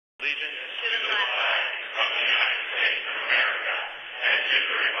Allegiance to the flag of the United States of America and to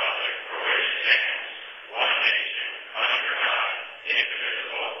the republic for which it stands, one nation, under God,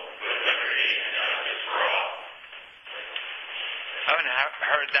 indivisible, with liberty and justice for all. I haven't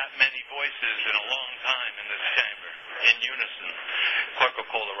heard that many voices in a long time in this chamber, in unison. Clerk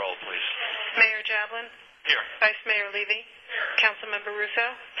will call the roll, please. Mayor Jablin. Here. Vice Mayor Levy. Here. Councilmember Russo.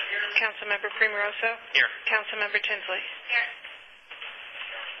 Here. Councilmember Primoroso. Here. Councilmember Tinsley. Here.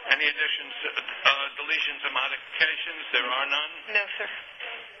 Any additions, deletions, or modifications? There are none. No, sir.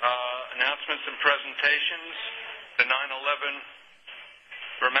 Announcements and presentations. The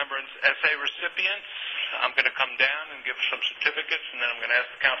 9/11 Remembrance Essay recipients. I'm going to come down and give some certificates, and then I'm going to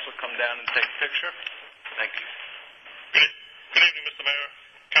ask the council to come down and take a picture. Thank you. Good evening, Mr. Mayor,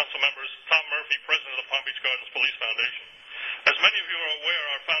 council members. Tom Murphy, president of the Palm Beach Gardens Police Foundation. As many of you are aware,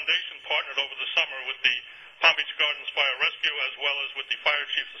 our foundation partnered over the summer with the Palm Beach Gardens Fire Rescue as well as with the Fire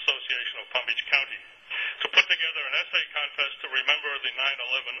Chiefs Association of Palm Beach County to put together an essay contest to remember the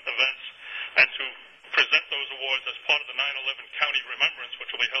 9/11 events and to present those awards as part of the 9/11 County Remembrance, which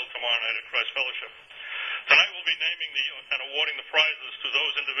will be held tomorrow night at Christ Fellowship. Tonight we'll be naming and awarding the prizes to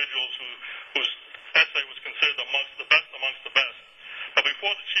those individuals whose essay was considered amongst the best. But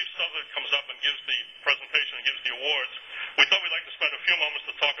before the Chief Southern comes up and gives the presentation and gives the awards, we thought we'd like to spend a few moments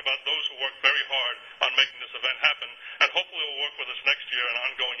to talk about those who worked very hard on making this event happen, and hopefully will work with us next year and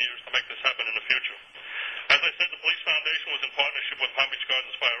ongoing years to make this happen in the future. As I said, the Police Foundation was in partnership with Palm Beach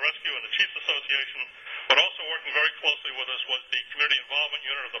Gardens Fire Rescue and the Chiefs Association, but also working very closely with us was the Community Involvement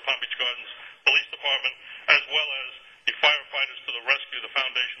Unit of the Palm Beach Gardens Police Department, as well as the Firefighters to the Rescue, the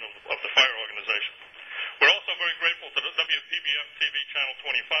foundation of the fire organization. We're also very grateful to the WPBF TV Channel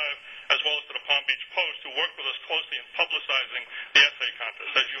 25, as well as to the Palm Beach Post, who worked with us closely in publicizing the essay contest.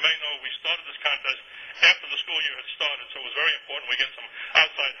 As you may know, we started this contest after the school year had started, so it was very important we get some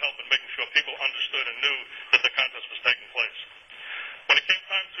outside help in making sure people understood and knew that the contest was taking place. When it came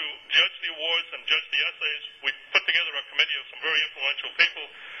time to judge the awards and judge the essays, we put together a committee of some very influential people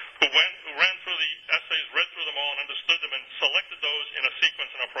who ran through the essays, read through them all, and understood them, and selected those in a sequence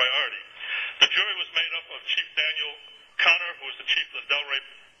and a priority. The jury was made up of Chief Daniel Connor, who is the chief of the Delray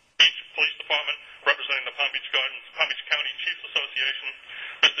Beach Police Department, representing the Palm Beach County Chiefs Association,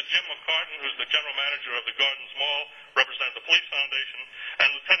 Mr. Jim McCartan, who's the general manager of the Gardens Mall, represented the Police Foundation,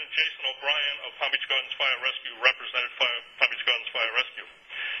 and Lieutenant Jason O'Brien of Palm Beach Gardens Fire Rescue represented Palm Beach Gardens Fire Rescue.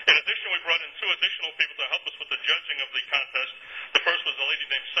 In addition, we brought in two additional people to help us with the judging of the contest. The first was a lady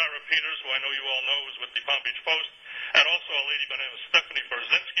named Sarah Peters, who I know you all know is with the Palm Beach Post, and also a lady by the name of Stephanie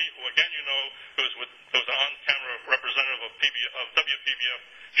Berzinski, who again you know was an on-camera representative of WPBF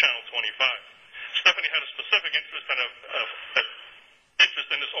Channel 25. Stephanie had a specific interest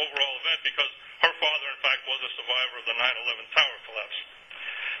in this overall event because her father, in fact, was a survivor of the 9/11 tower collapse.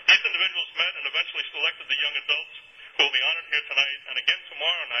 These individuals met and eventually selected the young adults who will be honored here tonight and again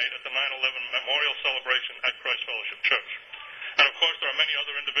tomorrow night at the 9/11 Memorial Celebration at Christ Fellowship Church. And of course, there are many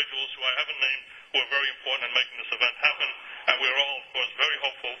other individuals who I haven't named who are very important in making this event happen, and we're all, of course, very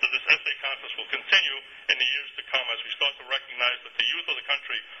hopeful that this essay contest will continue in the years to come as we start to recognize that the youth of the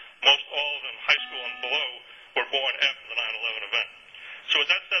country, most all of them high school and below, were born after the 9/11 event. So with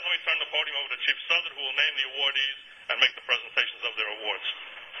that said, let me turn the podium over to Chief Southern, who will name the awardees and make the presentations of their awards.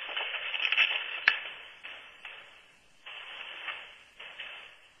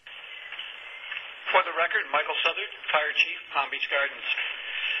 For the record, Michael Southern, Fire Chief, Palm Beach Gardens.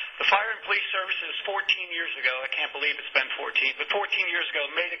 The Fire and Police Services 14 years ago, I can't believe it's been 14, but 14 years ago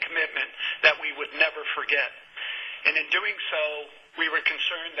made a commitment that we would never forget. And in doing so, we were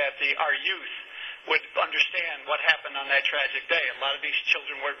concerned that our youth would understand what happened on that tragic day. A lot of these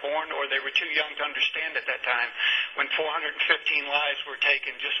children weren't born or they were too young to understand at that time when 415 lives were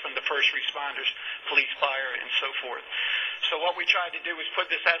taken just from the first responders, police, fire, and so forth. So what we tried to do was put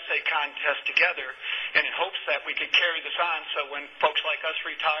this essay contest together in hopes that we could carry this on so when folks like us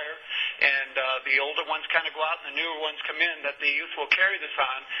retire and the older ones kind of go out and the newer ones come in, that the youth will carry this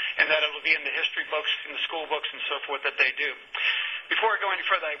on and that it will be in the history books, in the school books, and so forth that they do. Before I go any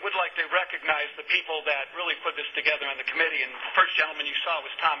further, I would like to recognize the people that really put this together on the committee. And the first gentleman you saw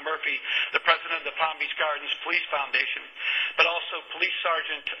was Tom Murphy, the president of the Palm Beach Gardens Police Foundation, but also Police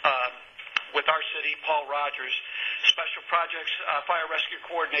Sergeant with our city, Paul Rogers, Special Projects Fire Rescue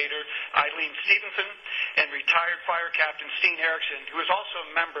Coordinator Eileen Stevenson, and retired Fire Captain Steen Erickson, who is also a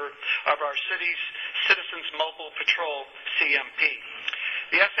member of our city's Citizens Mobile Patrol, CMP.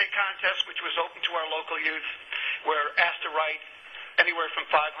 The essay contest, which was open to our local youth, were asked to write anywhere from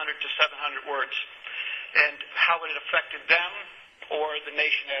 500 to 700 words, and how it affected them or the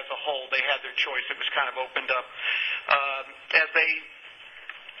nation as a whole. They had their choice. It was kind of opened up. As they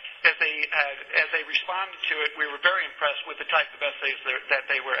as they responded to it, we were very impressed with the type of essays that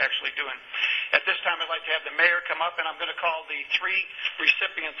they were actually doing. At this time, I'd like to have the mayor come up, and I'm going to call the three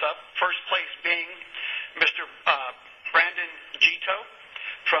recipients up. First place being Mr. Brandon Gito,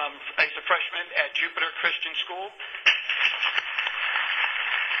 he's a freshman at Jupiter Christian School.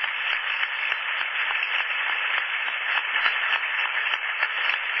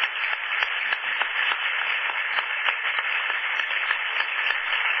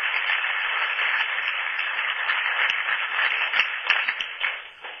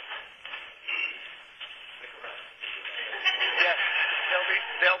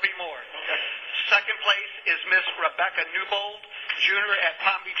 There'll be more. Second place is Miss Rebecca Newbold, junior at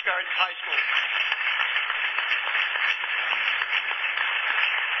Palm Beach Gardens High School.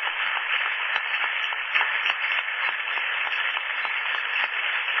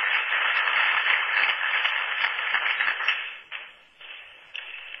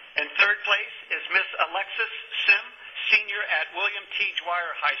 And third place is Miss Alexis Sim, senior at William T.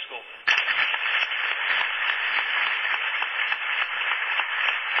 Dwyer High School.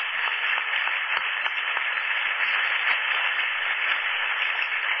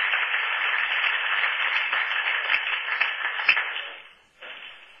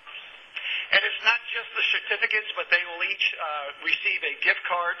 Certificates, but they will each receive a gift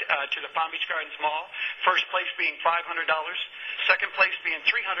card to the Palm Beach Gardens Mall. First place being $500, second place being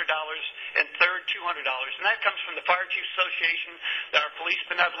 $300, and third $200. And that comes from the Fire Chiefs Association, our Police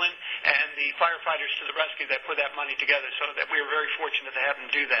Benevolent, and the Firefighters to the Rescue that put that money together. So that we were very fortunate to have them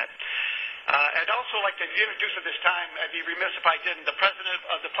do that. I'd also like to introduce at this time, I'd be remiss if I didn't, the president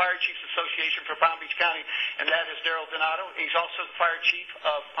of the Fire Chiefs Association for Palm Beach County, and that is Daryl Donato. He's also the Fire Chief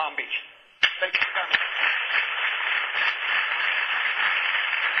of Palm Beach. Thank you for coming.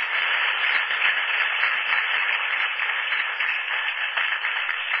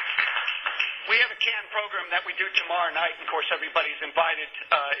 We have a can program that we do tomorrow night, and of course everybody's invited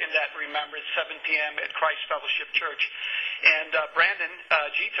in that remembrance, 7 p.m. at Christ Fellowship Church. And Brandon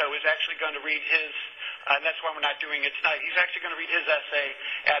Gito is actually going to read his, and that's why we're not doing it tonight, he's actually going to read his essay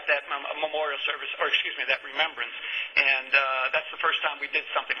at that memorial service, or excuse me, that remembrance. And that's the first time we did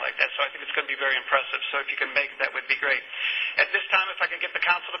something like that, so I think it's going to be very impressive. So if you can make it, that would be great. At this time, if I could get the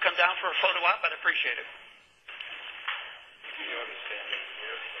council to come down for a photo op, I'd appreciate it.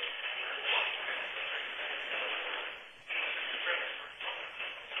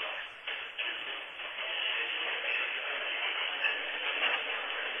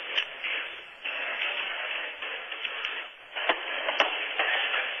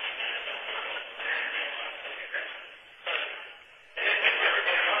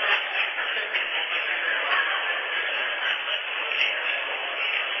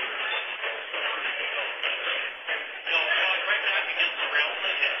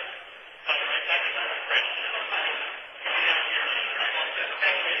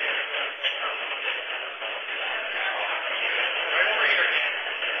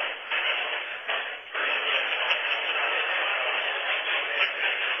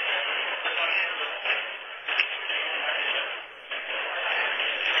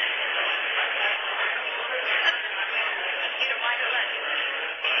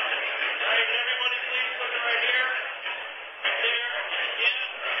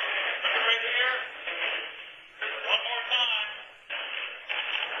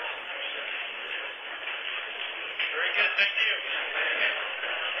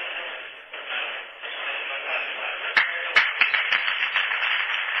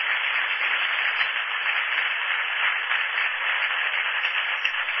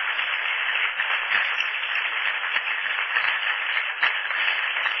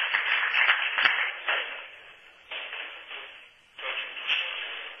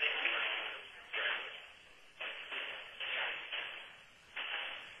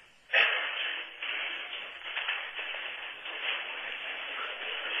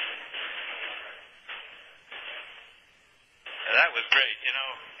 That was great. You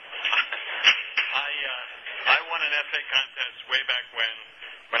know, I won an essay contest way back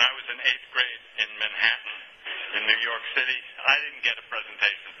when I was in 8th grade in Manhattan, in New York City. I didn't get a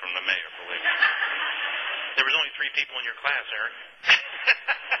presentation from the mayor, believe me. There was only 3 people in your class, Eric.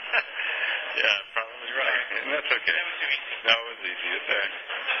 Yeah, probably right. And that's okay. That was too easy. No, it was easy. It's all right.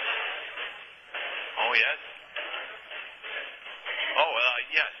 Oh, yes? Oh,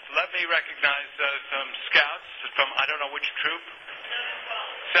 yes. Let me recognize some scouts from, I don't know which troop.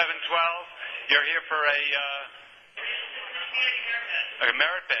 712. You're here for a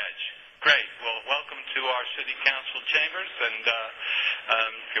merit badge. Great. Well, welcome to our city council chambers, and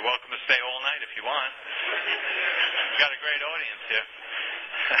you're welcome to stay all night if you want. We've got a great audience here.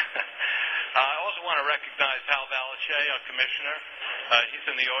 want to recognize Hal Valache, our commissioner. He's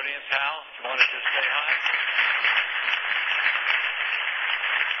in the audience. Hal, if you want to just say hi.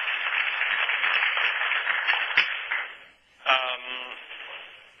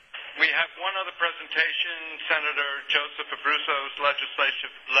 We have one other presentation, Senator Joseph Abruzzo's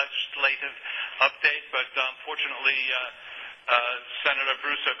legislative update, but unfortunately Senator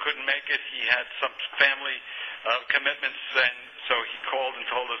Abruzzo couldn't make it. He had some family commitments, and so he called and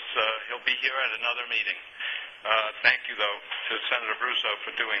told us he'll be here at another meeting. Thank you, though, to Senator Abruzzo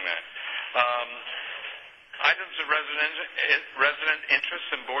for doing that. Items of resident interest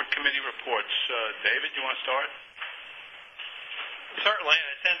and board committee reports. David, you want to start? Certainly.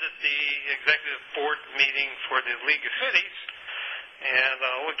 I attended the executive board meeting for the League of Cities,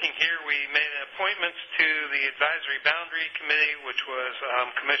 and looking here, we made appointments to the Advisory Boundary Committee, which was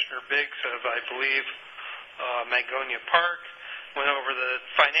Commissioner Biggs of, I believe, Magonia Park. Went over the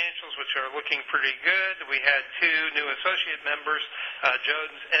financials, which are looking pretty good. We had 2 new associate members,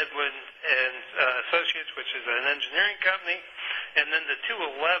 Jones, Edwin, and Associates, which is an engineering company, and then the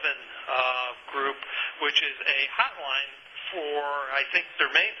 211 group, which is a hotline for, I think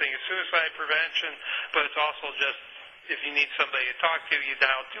their main thing is suicide prevention, but it's also just if you need somebody to talk to, you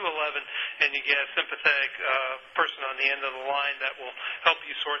dial 211 and you get a sympathetic person on the end of the line that will help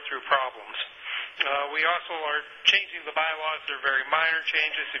you sort through problems. We also are changing the bylaws. They're very minor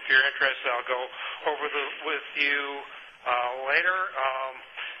changes. If you're interested, I'll go over with you later.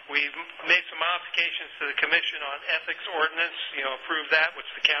 We've made some modifications to the Commission on Ethics Ordinance, approved that, which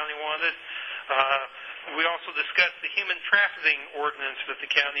the county wanted. We also discussed the human trafficking ordinance that the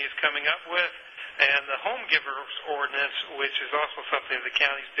county is coming up with, and the home givers ordinance, which is also something that the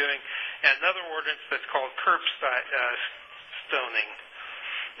county is doing, and another ordinance that's called curb stoning.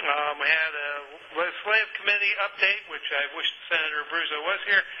 We had a legislative committee update, which I wish Senator Abruzzo was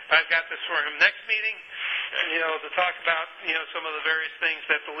here. I've got this for him next meeting, to talk about, some of the various things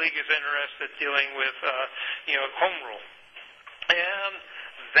that the League is interested in dealing with, home rule. And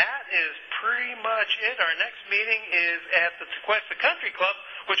that is pretty much it. Our next meeting is at the Tequesta Country Club,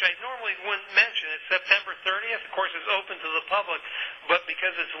 which I normally wouldn't mention. It's September 30th. Of course, it's open to the public, but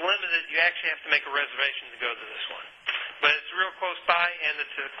because it's limited, you actually have to make a reservation to go to this one. But it's real close by, and the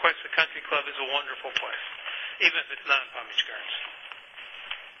Tequesta Country Club is a wonderful place, even if it's not in Palm Beach Gardens.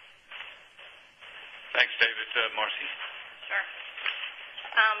 Thanks, David. Marcy? Sure.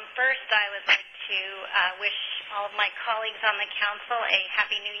 First, I would like to wish all of my colleagues on the council a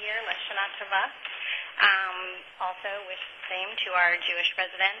Happy New Year, Lashana Tova. Also wish the same to our Jewish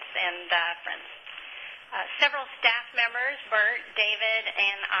residents and friends. Several staff members, Bert, David,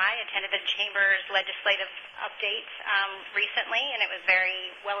 and I attended the Chamber's legislative update recently, and it was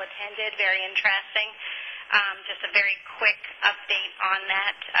very well attended, very interesting. Just a very quick update on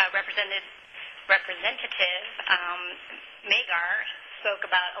that. Representative Magar spoke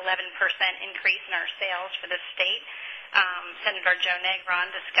about 11% increase in our sales for the state. Senator Joe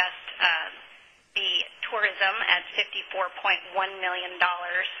Negron discussed the tourism at $54.1 million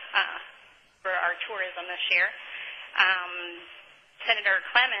for our tourism this year. Senator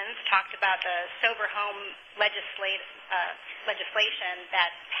Clemens talked about the sober home legislation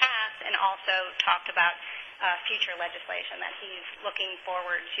that passed, and also talked about future legislation that he's looking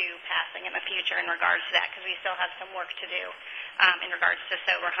forward to passing in the future in regards to that, because we still have some work to do in regards to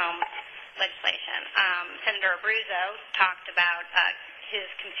sober home legislation. Senator Abruzzo talked about his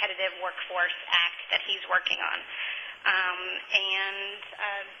Competitive Workforce Act that he's working on. And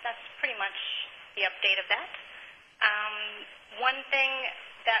that's pretty much the update of that. One thing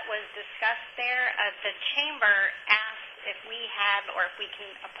that was discussed there, the Chamber asked if we have or if we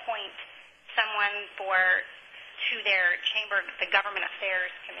can appoint someone to their Chamber, the Government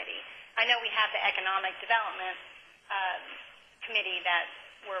Affairs Committee. I know we have the Economic Development Committee that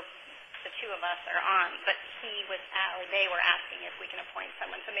the two of us are on, but they were asking if we can appoint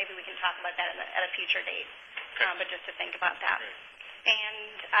someone, so maybe we can talk about that at a future date. Okay. But just to think about that. Great.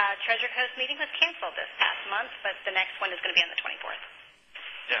 And Treasure Coast meeting was canceled this past month, but the next one is going to be on the 24th.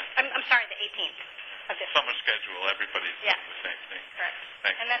 Yeah. I'm sorry, the 18th of this Summer schedule. Everybody's doing the same thing. Correct.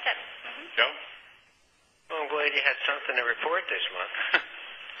 Thanks. And that's it. Mm-hmm. Joe? Well, I'm glad you had something to report this month.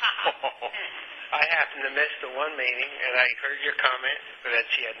 I happened to miss the one meeting, and I heard your comment that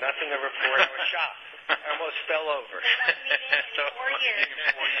she had nothing to report. I was shocked. I almost fell over. One meeting in 4 years.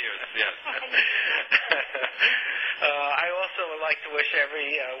 4 years, yes. I also would like to wish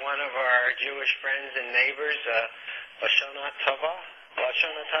every one of our Jewish friends and neighbors Lashana Tova.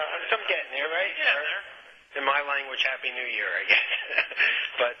 I'm getting there, right? Yeah. In my language, Happy New Year, I guess.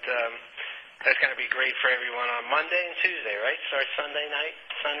 But that's going to be great for everyone on Monday and Tuesday, right? Starts Sunday night,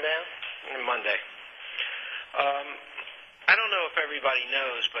 sundown, and Monday. I don't know if everybody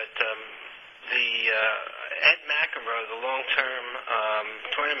knows, but Ed McEnroe, the long-term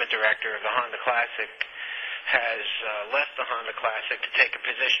tournament director of the Honda Classic, has left the Honda Classic to take a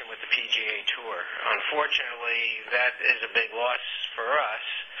position with the PGA Tour. Unfortunately, that is a big loss for us,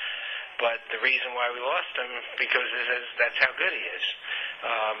 but the reason why we lost him, because that's how good he is.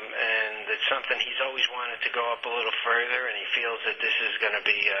 And it's something he's always wanted to go up a little further, and he feels that this is going to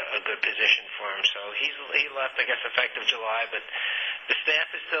be a good position for him. So he left, I guess, effective July, but the staff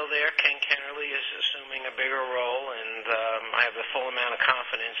is still there. Ken Kennerly is assuming a bigger role, and I have the full amount of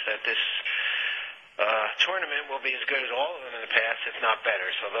confidence that this tournament will be as good as all of them in the past, if not better,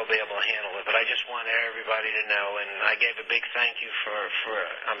 so they'll be able to handle it. But I just want everybody to know, and I gave a big thank you for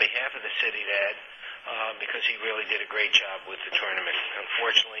on behalf of the city to Ed, because he really did a great job with the tournament.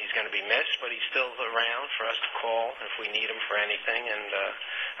 Unfortunately, he's going to be missed, but he's still around for us to call if we need him for anything, and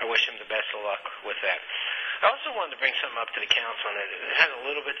I wish him the best of luck with that. I also wanted to bring something up to the council, and it has a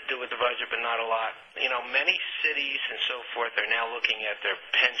little bit to do with the budget, but not a lot. You know, many cities and so forth are now looking at their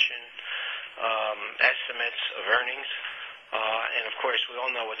pension estimates of earnings. And, of course, we all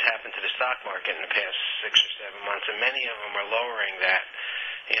know what's happened to the stock market in the past 6 or 7 months, and many of them are lowering that.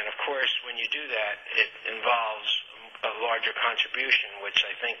 And, of course, when you do that, it involves a larger contribution, which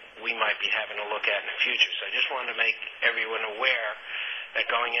I think we might be having to look at in the future. So I just wanted to make everyone aware that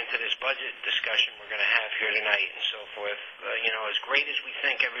going into this budget discussion we're going to have here tonight and so forth, you know, as great as we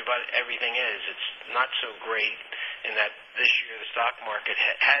think everything is, it's not so great in that this year the stock market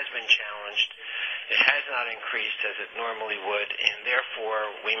has been challenged. It has not increased as it normally would, and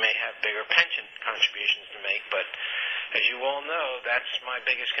therefore we may have bigger pension contributions to make. But as you all know, that's my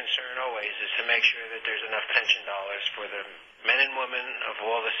biggest concern always, is to make sure that there's enough pension dollars for the men and women of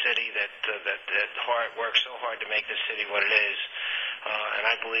all the city that work so hard to make this city what it is. And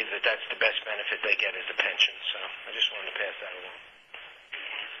I believe that that's the best benefit they get is the pension. So I just wanted to pass that along.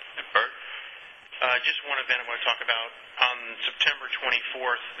 Bert? Just one event I want to talk about. On September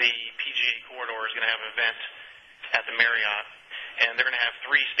 24th, the PGA Corridor is going to have an event at the Marriott, and they're going to have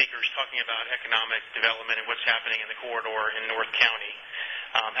 3 speakers talking about economic development and what's happening in the corridor in North County.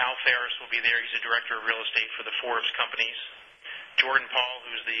 Al Ferris will be there. He's the director of real estate for the Forbes companies. Jordan Paul,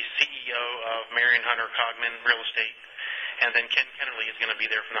 who's the CEO of Marion Hunter Cogman Real Estate. And then Ken Kennerly is going to be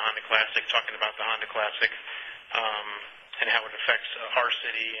there from the Honda Classic, talking about the Honda Classic and how it affects our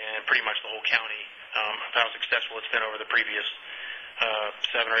city and pretty much the whole county, how successful it's been over the previous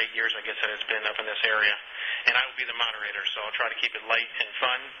 7 or 8 years, I guess, that it's been up in this area. And I will be the moderator, so I'll try to keep it light and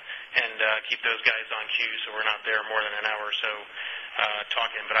fun and keep those guys on cue so we're not there more than an hour or so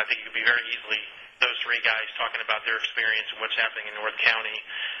talking. But I think it could be very easily those 3 guys talking about their experience and what's happening in North County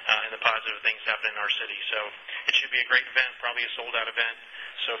and the positive things happening in our city. So it should be a great event, probably a sold-out event.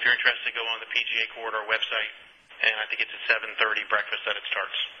 So if you're interested, go on the PGA Corridor website, and I think it's at 7:30 breakfast that it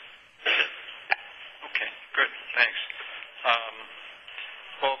starts. Okay, good. Thanks.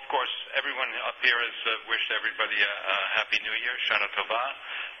 Well, of course, everyone up here has wished everybody a Happy New Year, Shana Tova.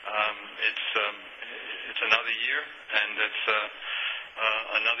 It's another year, and it's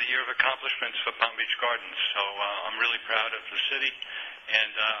another year of accomplishments for Palm Beach Gardens. So I'm really proud of the city,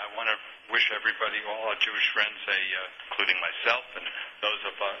 and I want to wish everybody, all our Jewish friends, including myself and those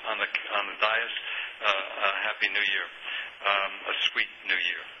on the dais, a Happy New Year, a sweet New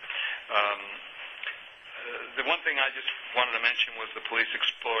Year. The one thing I just wanted to mention was the Police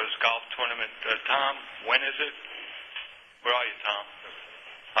Explorers Golf Tournament. Tom, when is it? Where are you, Tom?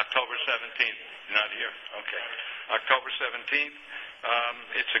 October 17th. You're not here? Okay. October 17th.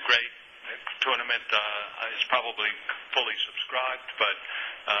 It's a great tournament. It's probably fully subscribed, but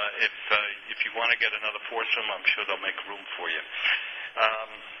if you want to get another foursome, I'm sure they'll make room for you.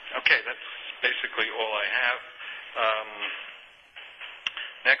 Okay, that's basically all I have.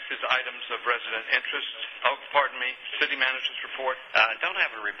 Next is items of resident interest. Oh, pardon me, city manager's report. I don't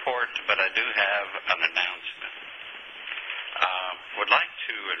have a report, but I do have an announcement. Would like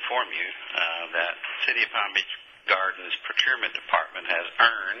to inform you that City of Palm Beach Gardens Procurement Department has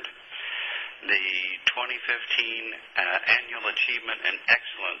earned the 2015 Annual Achievement and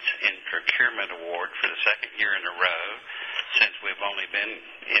Excellence in Procurement Award for the 2nd year in a row, since we've only been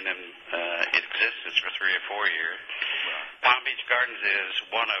in existence for 3 or 4 years. Palm Beach Gardens is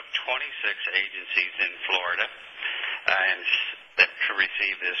one of 26 agencies in Florida to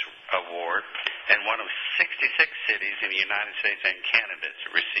receive this award, and one of 66 cities in the United States and Canada to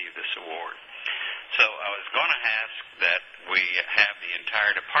receive this award. So I was going to ask that we have the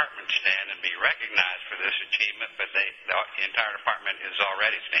entire department stand and be recognized for this achievement, but the entire department is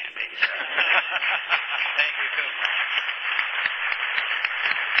already standing. Thank you, Kumra.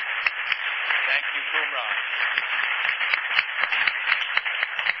 Thank you, Kumra.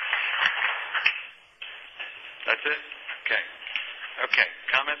 That's it? Okay. Okay.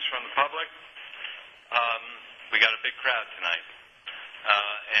 Comments from the public? We got a big crowd tonight.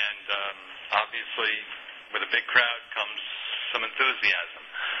 And obviously, with a big crowd comes some enthusiasm.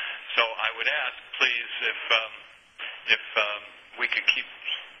 So I would ask, please, if we could keep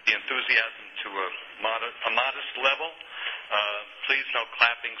the enthusiasm to a modest level. Please, no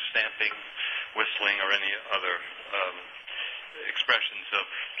clapping, stamping, whistling, or any other expressions of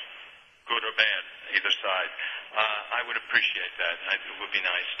good or bad, either side. I would appreciate that. It would be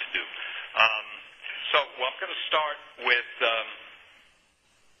nice to do. So I'm going to start with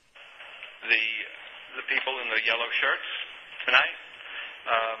the people in the yellow shirts tonight.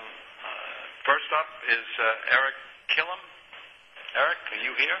 First up is Eric Killam. Eric, are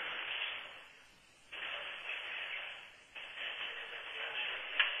you here?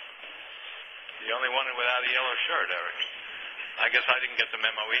 The only one without a yellow shirt, Eric. I guess I didn't get the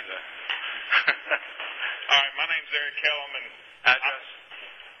memo either. All right, my name's Eric Kellum, and address?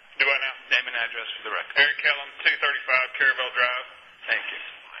 Do I now? Name and address for the record. Eric Kellum, 235 Caravelle Drive. Thank you.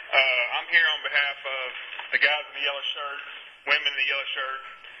 I'm here on behalf of the guys in the yellow shirts, women in the yellow shirt,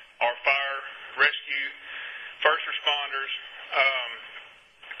 our fire, rescue, first responders.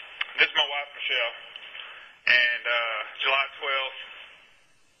 This is my wife, Michelle, and July 12th,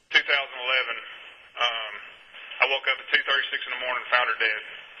 2011, I woke up at 2:36 in the morning and found her dead.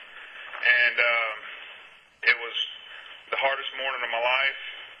 And it was the hardest morning of my life.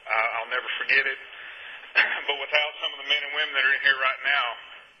 I'll never forget it. But without some of the men and women that are in here right now,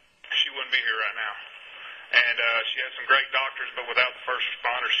 she wouldn't be here right now. And she had some great doctors, but without the first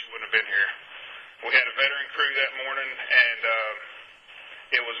responders, she wouldn't have been here. We had a veteran crew that morning, and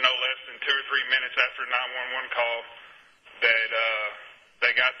it was no less than 2 or 3 minutes after a 911 call that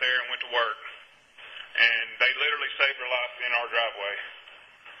they got there and went to work. And they literally saved her life in our driveway.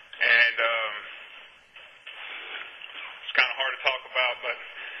 And it's kind of hard to talk about, but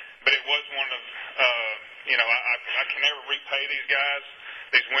it was one of, I can never repay these guys,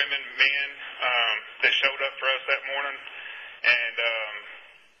 these women, men that showed up for us that morning. And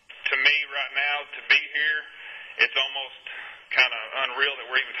to me right now, to be here, it's almost kind of unreal that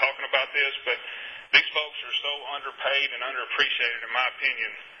we're even talking about this, but these folks are so underpaid and underappreciated, in my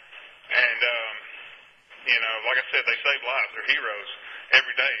opinion. And, like I said, they save lives. They're heroes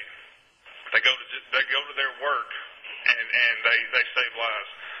every day. They go to their work and they save lives.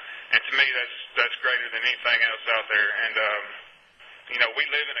 And to me, that's greater than anything else out there. And we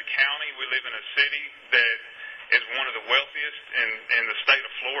live in a county, we live in a city that is one of the wealthiest in the state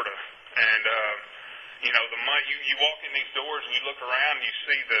of Florida. And the money you walk in these doors and you look around and you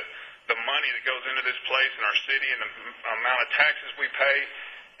see the money that goes into this place in our city and the amount of taxes we pay.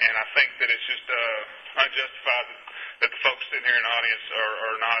 And I think that it's just unjustified that the folks sitting here in the audience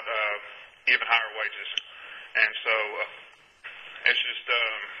are not given higher wages. And so it's just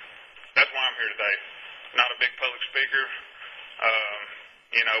that's why I'm here today. Not a big public speaker,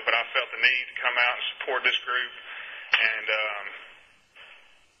 but I felt the need to come out and support this group, and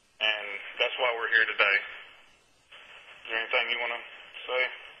that's why we're here today. Is there anything you want to say?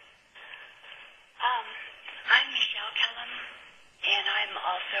 I'm Michelle Kellum, and I'm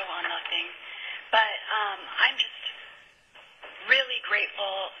also on nothing, but I'm just really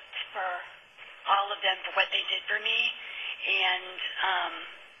grateful for all of them for what they did for me, and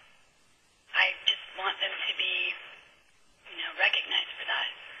I just want them to be, recognized for that.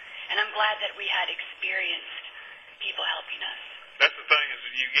 And I'm glad that we had experienced people helping us. That's the thing, is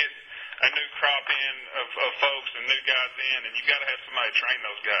that you get a new crop in of folks and new guys in, and you've got to have somebody train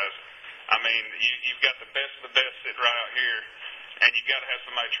those guys. I mean, you've got the best of the best sitting right out here, and you've got to have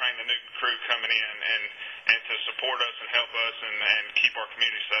somebody train the new crew coming in and to support us and help us and keep our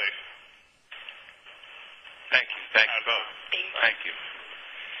community safe. Thank you. Thank you both. Thank you.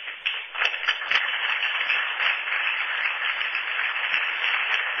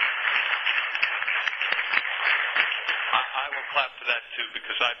 I will clap to that too,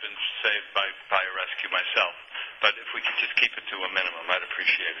 because I've been saved by fire rescue myself. But if we could just keep it to a minimum, I'd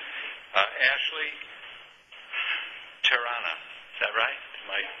appreciate it. Ashley Tirana, is that right?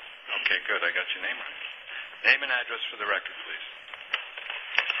 Okay, good. I got your name right. Name and address for the record, please.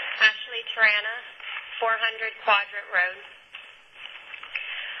 Ashley Tirana, 400 Quadrant Road.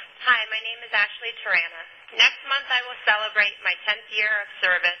 Hi, my name is Ashley Tirana. Next month I will celebrate my 10th year of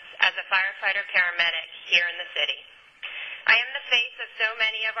service as a firefighter-paramedic here in the city. I am the face of so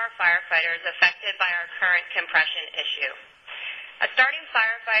many of our firefighters affected by our current compression issue. A starting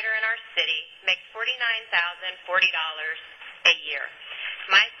firefighter in our city makes $49,040 a year.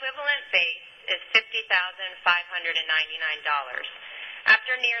 My equivalent base is $50,599.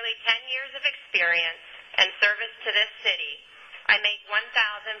 After nearly 10 years of experience, and service to this city, I make $1,599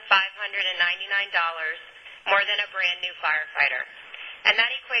 more than a brand new firefighter, and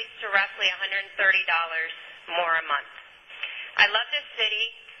that equates to roughly $130 more a month. I love this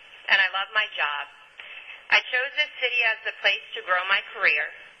city, and I love my job. I chose this city as the place to grow my career.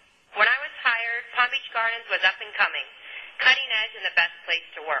 When I was hired, Palm Beach Gardens was up and coming, cutting edge and the best place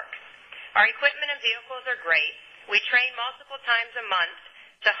to work. Our equipment and vehicles are great. We train multiple times a month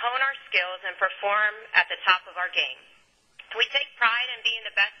to hone our skills and perform at the top of our game. We take pride in being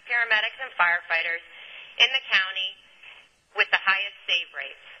the best paramedics and firefighters in the county with the highest save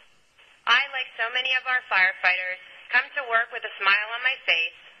rates. I, like so many of our firefighters, come to work with a smile on my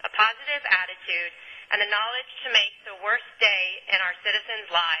face, a positive attitude, and the knowledge to make the worst day in our citizens'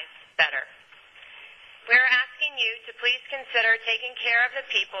 lives better. We are asking you to please consider taking care of the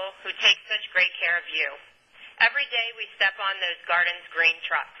people who take such great care of you. Every day we step on those Gardens green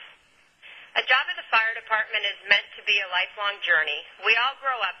trucks. A job at the fire department is meant to be a lifelong journey. We all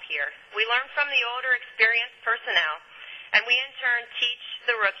grow up here. We learn from the older, experienced personnel, and we in turn teach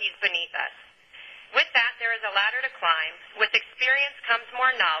the rookies beneath us. With that, there is a ladder to climb. With experience comes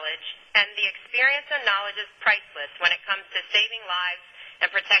more knowledge, and the experience and knowledge is priceless when it comes to saving lives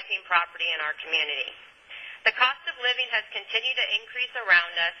and protecting property in our community. The cost of living has continued to increase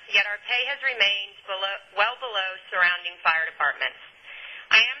around us, yet our pay has remained well below surrounding fire departments.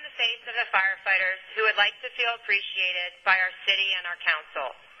 I am the face of the firefighters who would like to feel appreciated by our city and our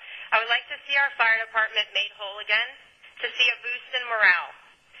council. I would like to see our fire department made whole again, to see a boost in morale.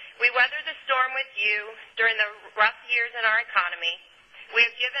 We weathered the storm with you during the rough years in our economy. We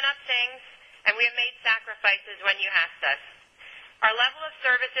have given up things, and we have made sacrifices when you asked us. Our level of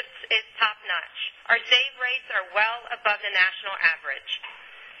service is top-notch. Our save rates are well above the national average.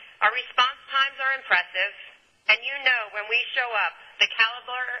 Our response times are impressive, and you know when we show up, the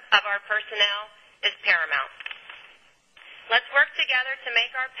caliber of our personnel is paramount. Let's work together to make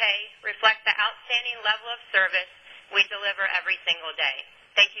our pay reflect the outstanding level of service we deliver every single day.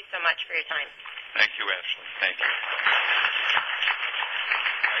 Thank you so much for your time. Thank you, Ashley. Thank you. All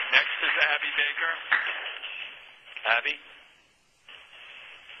right, next is Abby Baker. Abby?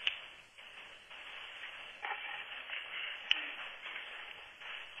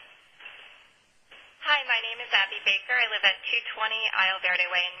 Hi, my name is Abby Baker. I live at 220 Isle Verde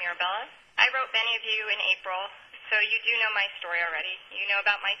Way in Mirabella. I wrote many of you in April, so you do know my story already. You know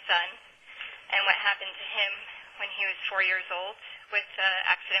about my son and what happened to him when he was 4 years old with an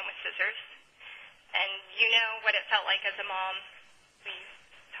accident with scissors. And you know what it felt like as a mom. We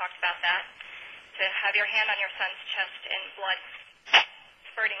talked about that. To have your hand on your son's chest and blood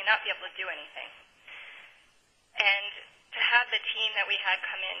spurting and not be able to do anything. And to have the team that we had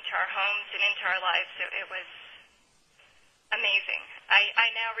come into our homes and into our lives, it was amazing.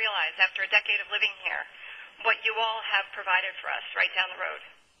 I now realize, after a decade of living here, what you all have provided for us right down the road.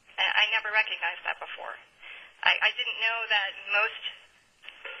 And I never recognized that before. I didn't know that most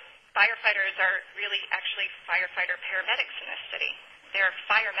firefighters are really actually firefighter paramedics in this city. They're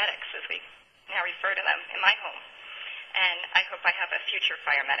fire medics, as we now refer to them in my home. And I hope I have a future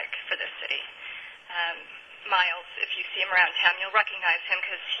fire medic for this city. Miles, if you see him around town, you'll recognize him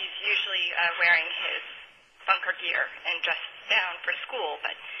because he's usually wearing his bunker gear and dressed down for school.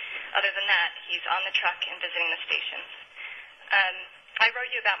 But other than that, he's on the truck and visiting the stations. I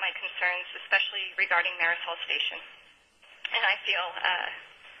wrote you about my concerns, especially regarding Marisol Station. And I feel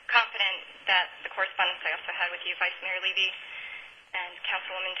confident that the correspondence I also had with you, Vice Mayor Levy and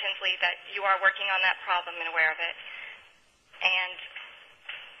Councilwoman Tinsley, that you are working on that problem and aware of it. And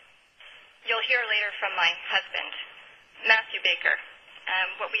you'll hear later from my husband, Matthew Baker.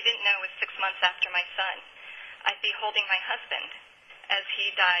 What we didn't know was 6 months after my son, I'd be holding my husband as he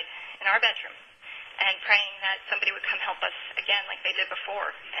died in our bedroom and praying that somebody would come help us again like they did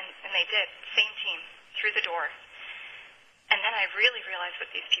before. And they did. Same team, through the door. And then I really realized what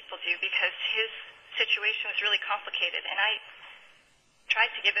these people do because his situation was really complicated. And I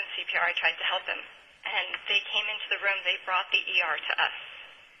tried to give him CPR. I tried to help him. And they came into the room. They brought the ER to us.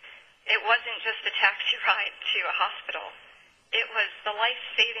 It wasn't just a taxi ride to a hospital. It was the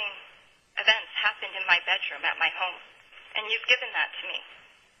life-saving events happened in my bedroom at my home. And you've given that to me.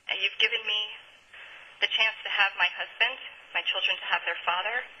 And you've given me the chance to have my husband, my children to have their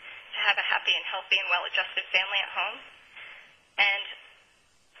father, to have a happy and healthy and well-adjusted family at home. And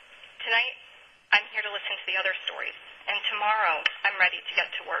tonight, I'm here to listen to the other stories. And tomorrow, I'm ready to get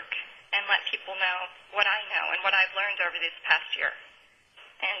to work and let people know what I know and what I've learned over this past year.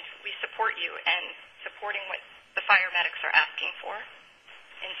 And we support you and supporting what the fire medics are asking for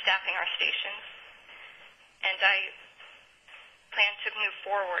in staffing our stations. And I plan to move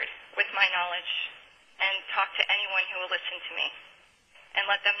forward with my knowledge and talk to anyone who will listen to me and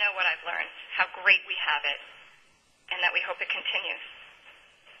let them know what I've learned, how great we have it, and that we hope it continues.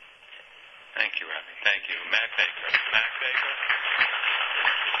 Thank you, Abby. Thank you. Matt Baker. Matt Baker.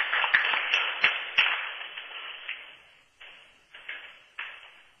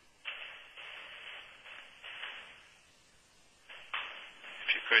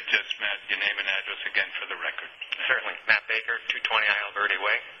 If you could just, Matt, your name and address again for the record. Certainly. Matt Baker, 220 Isle Verde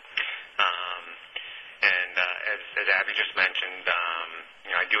Way. As Abby just mentioned,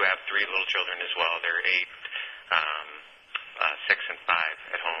 I do have 3 little children as well. They're 8, 6, and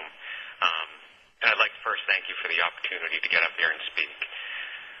 5 at home. And I'd like to first thank you for the opportunity to get up here and speak.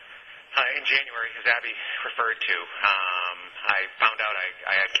 In January, as Abby referred to, I found out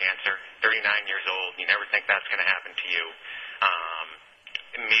I had cancer, 39 years old. You never think that's going to happen to you.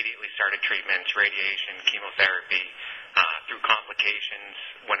 Immediately started treatments, radiation, chemotherapy, through complications,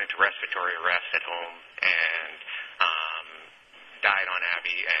 went into respiratory arrest at home, and died on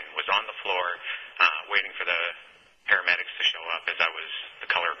Abby and was on the floor waiting for the paramedics to show up as I was the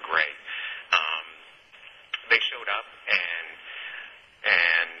color of gray. They showed up,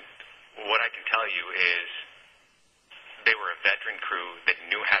 and what I can tell you is they were a veteran crew that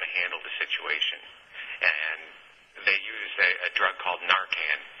knew how to handle the situation. And they used a drug called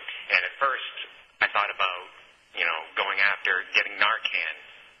Narcan. And at first, I thought about, going after getting Narcan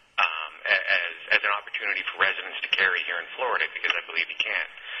as an opportunity for residents to carry here in Florida, because I believe you can.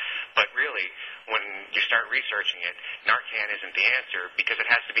 But really, when you start researching it, Narcan isn't the answer because it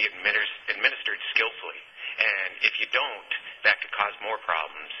has to be administered skillfully. And if you don't, that could cause more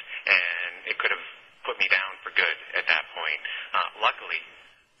problems. And it could have put me down for good at that point. Luckily,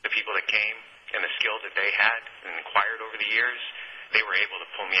 the people that came and the skills that they had and acquired over the years, they were able to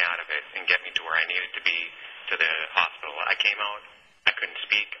pull me out of it and get me to where I needed to be, to the hospital. I came out, I couldn't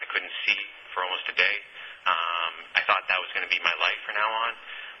speak, I couldn't see for almost a day. I thought that was going to be my life from now on,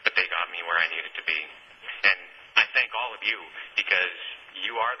 but they got me where I needed to be. And I thank all of you because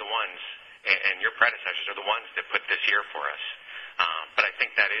you are the ones, and your predecessors are the ones that put this here for us. But I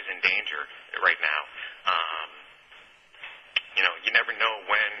think that is in danger right now. You never know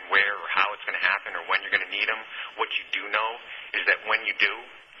when, where, or how it's going to happen or when you're going to need them. What you do know is that when you do,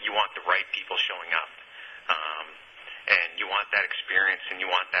 you want the right people showing up. And you want that experience and you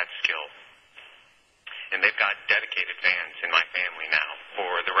want that skill. And they've got dedicated fans in my family now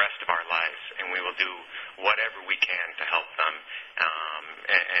for the rest of our lives, and we will do whatever we can to help them,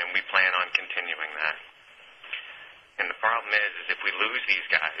 and we plan on continuing that. And the problem is if we lose these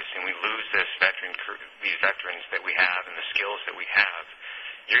guys and we lose these veterans that we have and the skills that we have,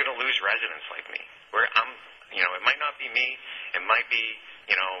 you're going to lose residents like me. It might not be me, it might be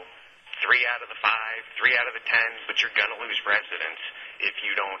 3 out of the 5, 3 out of the 10, but you're going to lose residents if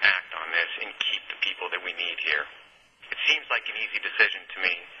you don't act on this and keep the people that we need here. It seems like an easy decision to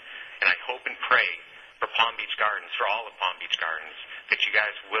me, and I hope and pray for Palm Beach Gardens, for all of Palm Beach Gardens, that you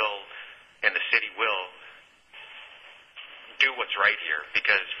guys will, and the city will, do what's right here,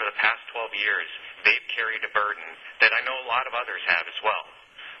 because for the past 12 years, they've carried a burden that I know a lot of others have as well.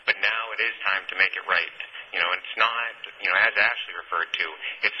 But now it is time to make it right. It's not, as Ashley referred to,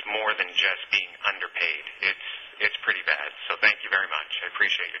 it's more than just being underpaid. It's pretty bad. So thank you very much. I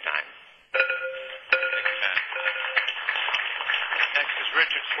appreciate your time. Thank you, Matt. Next is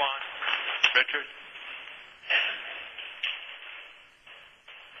Richard Swan. Richard?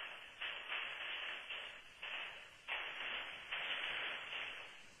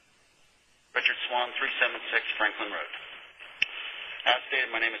 Richard Swan, 376 Franklin Road. As stated,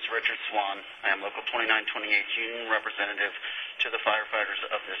 my name is Richard Swan. I am Local 2928 Union Representative to the firefighters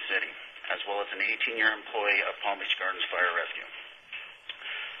of this city, as well as an 18-year employee of Palm Beach Gardens Fire Rescue.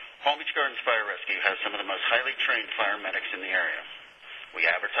 Palm Beach Gardens Fire Rescue has some of the most highly trained fire medics in the area. We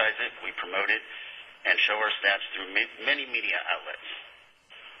advertise it, we promote it, and show our stats through many media outlets.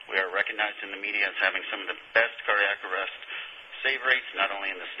 We are recognized in the media as having some of the best cardiac arrest save rates, not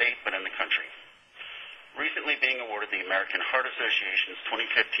only in the state, but in the country. Recently being awarded the American Heart Association's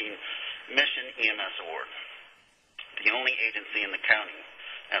 2015 Mission EMS Award, the only agency in the county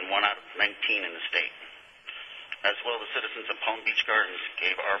and 1 out of 19 in the state. As well, the citizens of Palm Beach Gardens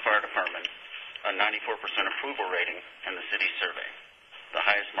gave our fire department a 94% approval rating in the city survey, the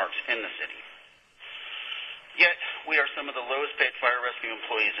highest marks in the city. Yet, we are some of the lowest paid fire rescue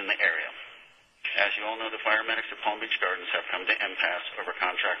employees in the area. As you all know, the fire medics at Palm Beach Gardens have come to impasse over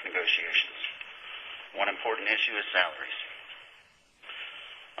contract negotiations. One important issue is salaries.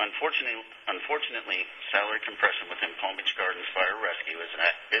 Unfortunately, salary compression within Palm Beach Gardens Fire Rescue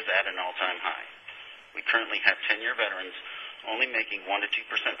is at an all-time high. We currently have 10-year veterans only making 1 to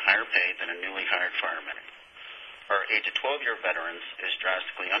 2% higher pay than a newly hired fire medic. Our 8 to 12-year veterans is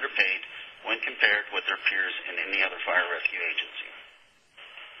drastically underpaid when compared with their peers in any other fire rescue agency.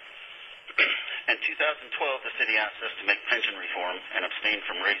 In 2012, the city asked us to make pension reform and abstain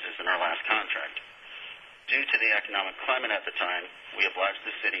from raises in our last contract. Due to the economic climate at the time, we obliged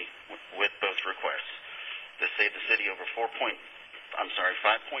the city with both requests. This saved the city over $5.4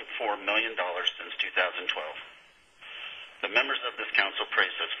 million since 2012. The members of this council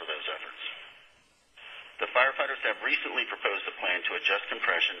praised us for those efforts. The firefighters have recently proposed a plan to adjust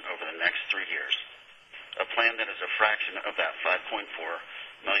compression over the next 3 years, a plan that is a fraction of that $5.4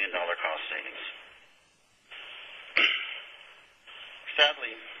 million cost savings.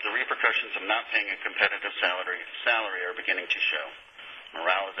 Sadly, the repercussions of not paying a competitive salary are beginning to show.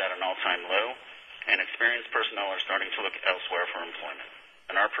 Morale is at an all-time low, and experienced personnel are starting to look elsewhere for employment.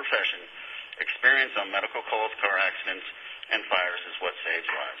 In our profession, experience on medical calls, car accidents, and fires is what saves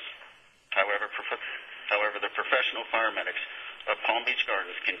lives. However, the professional fire medics of Palm Beach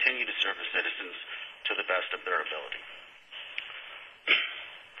Gardens continue to serve the citizens to the best of their ability.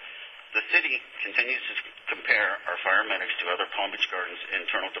 The city continues to compare our fire medics to other Palm Beach Gardens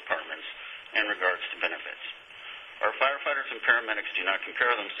internal departments in regards to benefits. Our firefighters and paramedics do not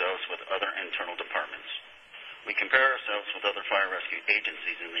compare themselves with other internal departments. We compare ourselves with other fire rescue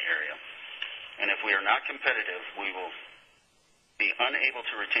agencies in the area. And if we are not competitive, we will be unable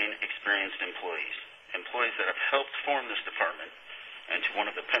to retain experienced employees that have helped form this department into one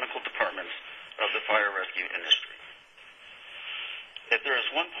of the pinnacle departments of the fire rescue industry. If there is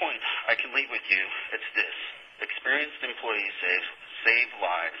one point I can leave with you, it's this. Experienced employees save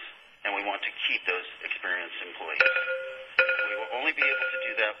lives, and we want to keep those experienced employees. We will only be able to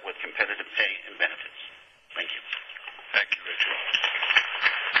do that with competitive pay and benefits. Thank you. Thank you, Richard.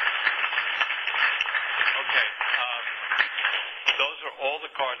 Okay. Those are all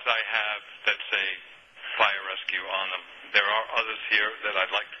the cards I have that say fire rescue on them. There are others here that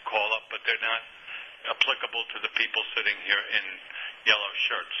I'd like to call up, but they're not applicable to the people sitting here in yellow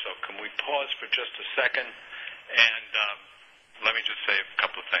shirts. So can we pause for just a second? And let me just say a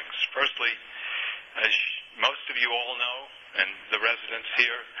couple of things. Firstly, as most of you all know, and the residents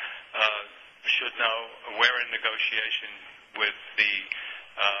here should know, we're in negotiation with the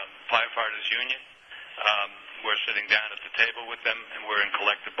firefighters union. We're sitting down at the table with them, and we're in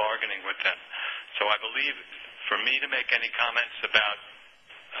collective bargaining with them. So I believe for me to make any comments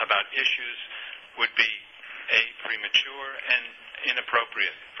about issues would be premature and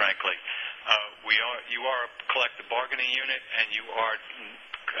inappropriate, frankly. You are a collective bargaining unit, and you are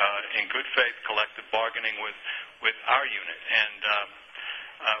in good faith collective bargaining with our unit. And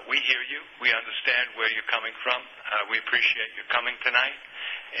we hear you. We understand where you're coming from. We appreciate your coming tonight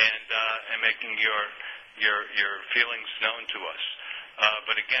and making your feelings known to us.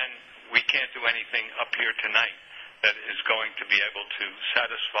 But again, we can't do anything up here tonight that is going to be able to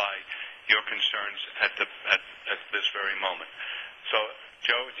satisfy your concerns at this very moment. So,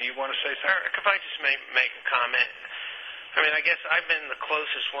 Joe, do you want to say something? Eric, if I just make a comment. I mean, I guess I've been the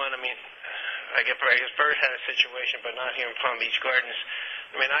closest one. I mean, I guess Bert had a situation, but not here in Palm Beach Gardens.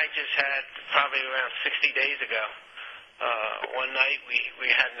 I mean, I just had probably around 60 days ago. One night we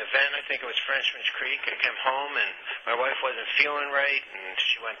had an event, I think it was Frenchman's Creek. I came home and my wife wasn't feeling right, and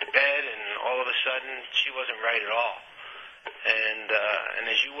she went to bed, and all of a sudden she wasn't right at all. And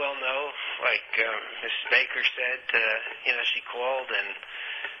as you well know, like Mrs. Baker said, she called and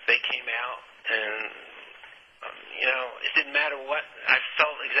they came out, and it didn't matter what. I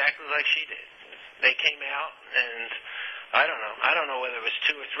felt exactly like she did. They came out, and I don't know whether it was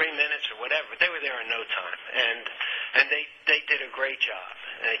 2 or 3 minutes or whatever, but they were there in no time, and they did a great job.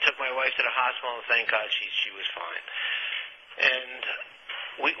 And they took my wife to the hospital, and thank God she was fine. And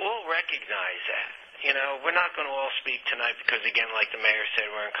we all recognize that. We're not going to all speak tonight because, again, like the mayor said,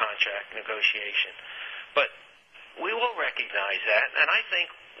 we're in contract negotiation. But we will recognize that, and I think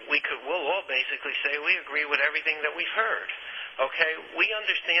we'll all basically say we agree with everything that we've heard. Okay? We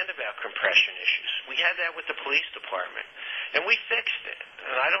understand about compression issues. We had that with the police department, and we fixed it.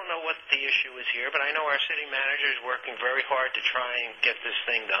 And I don't know what the issue is here, but I know our city manager is working very hard to try and get this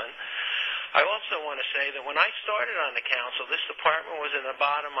thing done. I also want to say that when I started on the council, this department was in the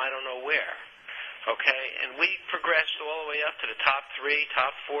bottom I don't know where. Okay, and we progressed all the way up to the top 3,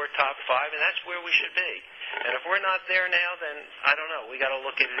 top 4, top 5, and that's where we should be. And if we're not there now, then I don't know. We got to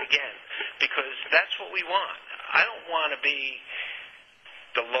look at it again, because that's what we want. I don't want to be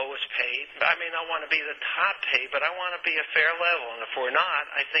the lowest paid. I may not want to be the top paid, but I want to be a fair level. And if we're not,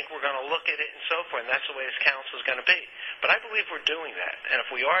 I think we're going to look at it and so forth, and that's the way this council is going to be. But I believe we're doing that. And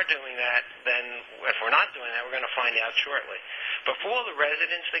if we are doing that, then if we're not doing that, we're going to find out shortly. But for all the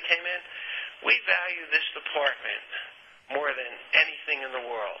residents that came in, we value this department more than anything in the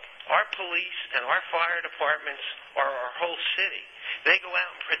world. Our police and our fire departments are our whole city. They go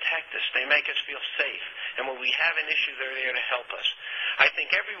out and protect us. They make us feel safe. And when we have an issue, they're there to help us. I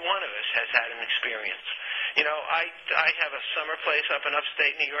think every one of us has had an experience. You know, I have a summer place up in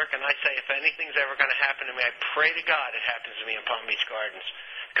upstate New York, and I say if anything's ever going to happen to me, I pray to God it happens to me in Palm Beach Gardens.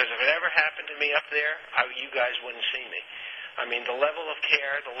 Because if it ever happened to me up there, you guys wouldn't see me. I mean, the level of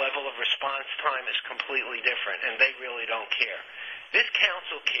care, the level of response time is completely different, and they really don't care. This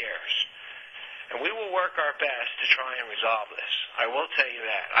council cares, and we will work our best to try and resolve this. I will tell you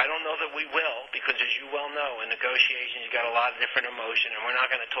that. I don't know that we will, because as you well know, in negotiations you've got a lot of different emotion, and we're not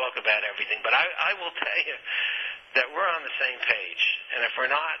going to talk about everything. But I will tell you that we're on the same page, and if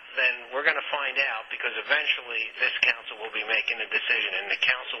we're not, then we're going to find out, because eventually this council will be making a decision, and the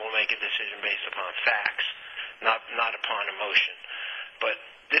council will make a decision based upon facts, not upon emotion. But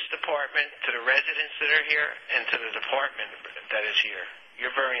this department, to the residents that are here, and to the department that is here,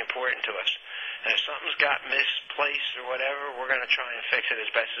 you're very important to us. And if something's got misplaced or whatever, we're going to try and fix it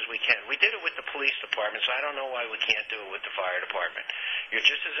as best as we can. We did it with the police department, so I don't know why we can't do it with the fire department. You're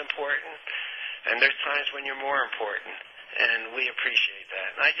just as important, and there's times when you're more important, and we appreciate that.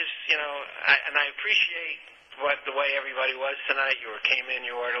 And I just, you know, I appreciate the way everybody was tonight. You came in,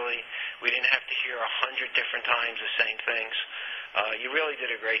 you're orderly. We didn't have to hear 100 different times the same things. You really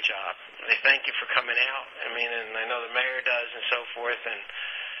did a great job. I thank you for coming out. I mean, and I know the mayor does and so forth, and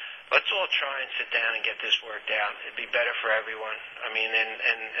let's all try and sit down and get this worked out. It'd be better for everyone. I mean,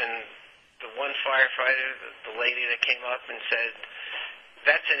 and the one firefighter, the lady that came up and said,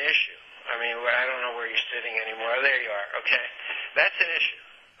 that's an issue. I mean, I don't know where you're sitting anymore. There you are, okay? That's an issue,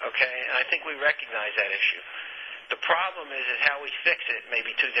 okay? And I think we recognize that issue. The problem is how we fix it may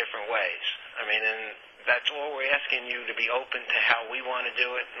be two different ways. I mean, and that's all we're asking you to be open to how we want to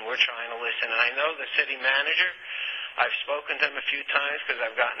do it, and we're trying to listen. And I know the city manager, I've spoken to him a few times because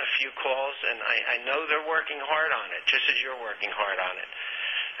I've gotten a few calls, and I know they're working hard on it, just as you're working hard on it.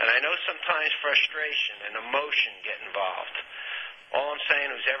 And I know sometimes frustration and emotion get involved. All I'm saying,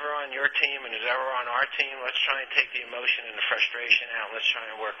 who's ever on your team and who's ever on our team, let's try and take the emotion and the frustration out. Let's try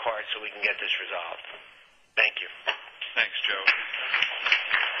and work hard so we can get this resolved. Thank you. Thanks, Joe.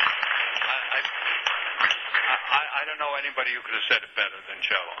 I don't know anybody who could have said it better than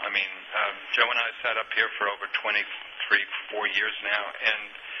Joe. I mean, Joe and I sat up here for over 4 years now,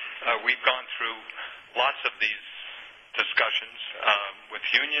 and we've gone through lots of these discussions with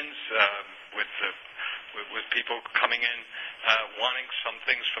unions, with people coming in wanting some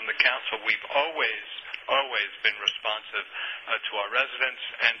things from the council. We've always been responsive to our residents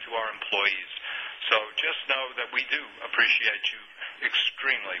and to our employees. So just know that we do appreciate you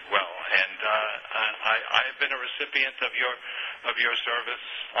extremely well, and I have been a recipient of your service.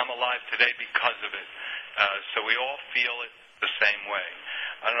 I'm alive today because of it. So we all feel it the same way.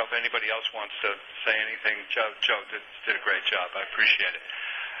 I don't know if anybody else wants to say anything. Joe did a great job. I appreciate it.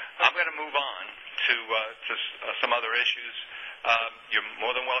 I'm going to move on to some other issues. You're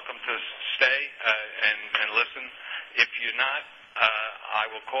more than welcome to stay and listen. If you're not, I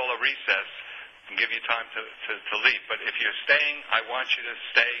will call a recess and give you time to leave. But if you're staying, I want you to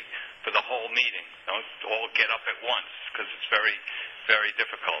stay for the whole meeting. Don't all get up at once, because it's very, very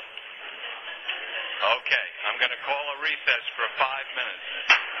difficult. Okay, I'm going to call a recess for 5 minutes.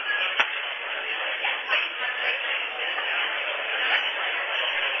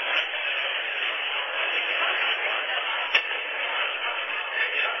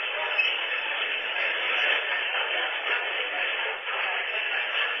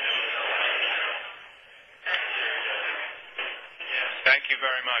 Thank you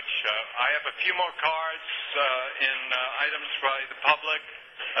very much. I have a few more cards in items by the public.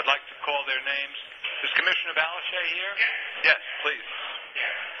 I'd like to call their names. Is Commissioner Balashay here? Yes, please.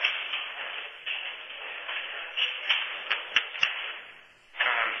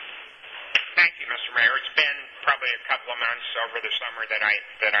 Thank you, Mr. Mayor. It's been probably a couple of months over the summer that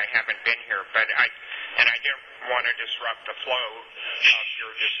I haven't been here, but I didn't want to disrupt the flow of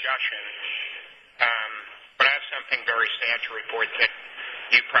your discussion. But I have something very sad to report that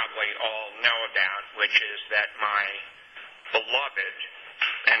you probably all know about, which is that my beloved,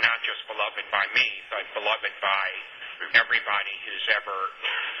 and not just beloved by me, but beloved by everybody who's ever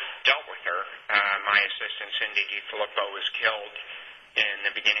dealt with her, my assistant Cindy DiFilippo was killed in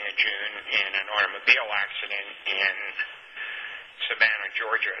the beginning of June in an automobile accident in Savannah,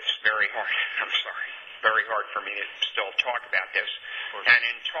 Georgia. It's very hard. I'm sorry. Very hard for me to still talk about this. And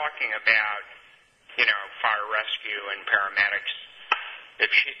in talking about, fire rescue and paramedics,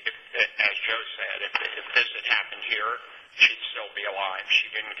 if as Joe said, if this had happened here, she'd still be alive. She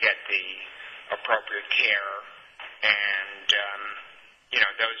didn't get the appropriate care. And,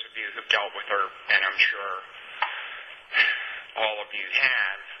 those of you who've dealt with her, and I'm sure all of you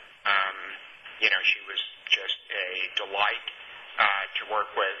have, she was just a delight to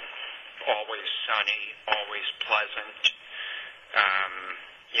work with, always sunny, always pleasant,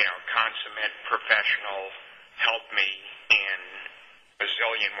 consummate professional, helped me in a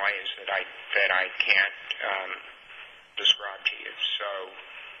zillion ways that I can't describe to you. So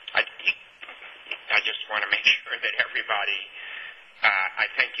I just want to make sure that everybody,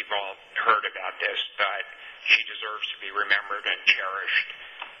 I think you've all heard about this, but she deserves to be remembered and cherished,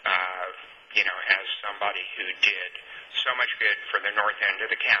 as somebody who did so much good for the north end of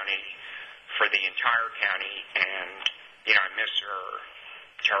the county, for the entire county, and, I miss her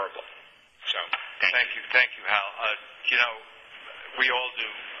terribly. So, thank you, Hal. We all do.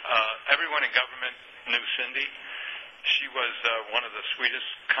 Everyone in government knew Cindy. She was one of the sweetest,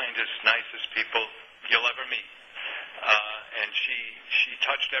 kindest, nicest people you'll ever meet. And she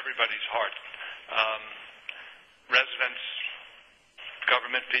touched everybody's heart. Residents,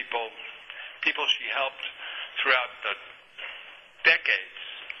 government people she helped throughout the decades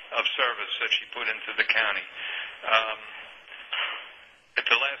of service that she put into the county. At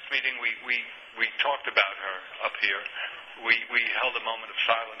the last meeting, we talked about her up here. We held a moment of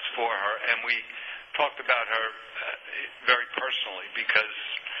silence for her, and we talked about her very personally because,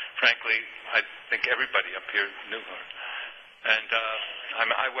 frankly, I think everybody up here knew her. And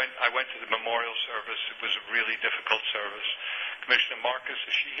I went to the memorial service. It was a really difficult service. Commissioner Marcus,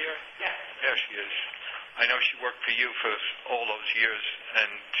 is she here? Yes. There she is. I know she worked for you for all those years,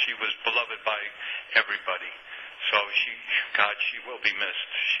 and she was beloved by everybody. So she will be missed.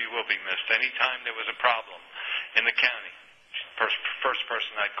 She will be missed. Anytime there was a problem in the county, first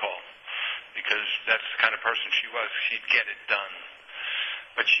person I'd call, because that's the kind of person she was. She'd get it done.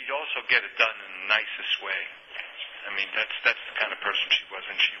 But she'd also get it done in the nicest way. I mean, that's the kind of person she was,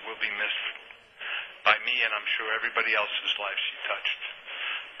 and she will be missed by me, and I'm sure everybody else's life she touched.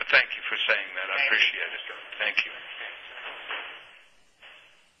 But thank you for saying that. I appreciate it. Thank you.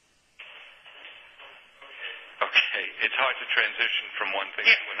 Okay, it's hard to transition from one thing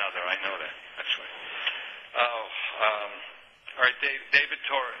to another. I know that. That's right. All right, David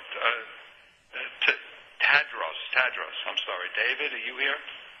Tadros. I'm sorry. David, are you here?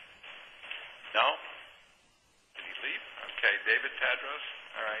 No? Did he leave? Okay, David Tadros.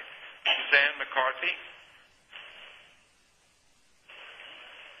 All right. Suzanne McCarthy?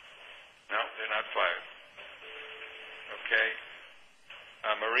 No, they're not fired. Okay.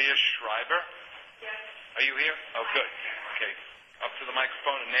 Maria Schreiber? Yes. Are you here? Oh, good. Okay. Up to the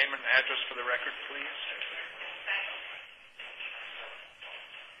microphone and name and address for the record, please.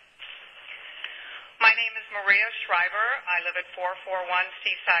 My name is Maria Schreiber. I live at 441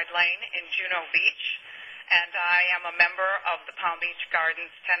 Seaside Lane in Juno Beach, and I am a member of the Palm Beach Gardens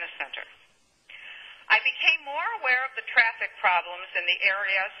Tennis Center. I became more aware of the traffic problems in the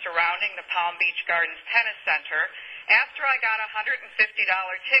area surrounding the Palm Beach Gardens Tennis Center after I got a $150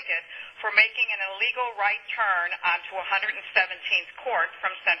 ticket for making an illegal right turn onto 117th Court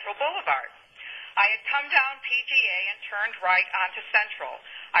from Central Boulevard. I had come down PGA and turned right onto Central.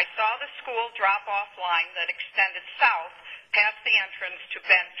 I saw the school drop-off line that extended south past the entrance to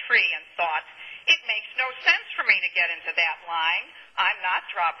Bend Tree and thought, it makes no sense for me to get into that line. I'm not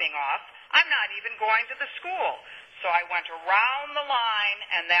dropping off. I'm not even going to the school. So I went around the line,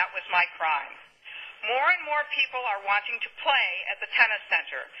 and that was my crime. More and more people are wanting to play at the tennis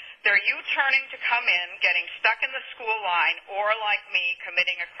center. They're U-turning to come in, getting stuck in the school line, or like me,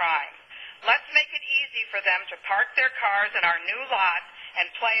 committing a crime. Let's make it easy for them to park their cars in our new lot and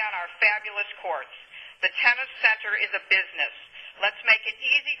play on our fabulous courts. The tennis center is a business. Let's make it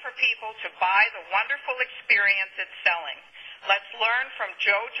easy for people to buy the wonderful experience it's selling. Let's learn from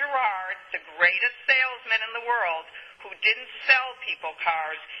Joe Girard, the greatest salesman in the world, who didn't sell people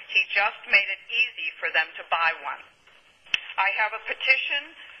cars. He just made it easy for them to buy one. I have a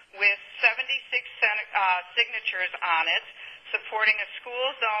petition with 76 signatures on it supporting a school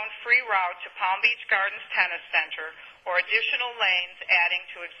zone free route to Palm Beach Gardens Tennis Center or additional lanes adding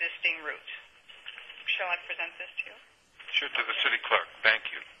to existing route. Shall I present this to you? Sure, to the city clerk. Thank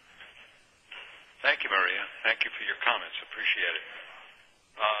you. Thank you, Maria. Thank you for your comments. Appreciate it.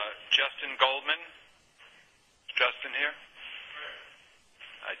 Justin Goldman. Is Justin here?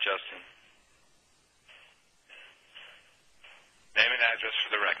 Hi, Justin. Name and address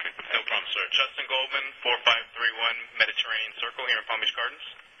for the record. No problem, sir. Justin Goldman, 4531 Mediterranean Circle here in Palm Beach Gardens.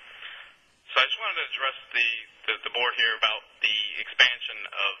 So I just wanted to address the board here about the expansion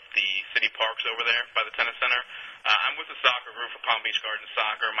of the city parks over there by the tennis center. I'm with the soccer group for Palm Beach Gardens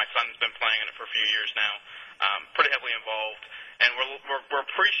Soccer. My son's been playing in it for a few years now, pretty heavily involved. And we're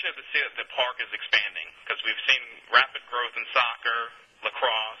appreciative to see that the park is expanding because we've seen rapid growth in soccer,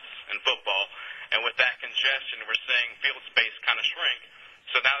 lacrosse, and football. And with that congestion, we're seeing field space kind of shrink.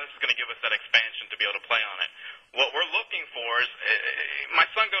 So now this is going to give us that expansion to be able to play on it. What we're looking for is, my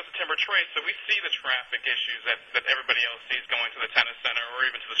son goes to Timber Trace, so we see the traffic issues that everybody else sees going to the tennis center or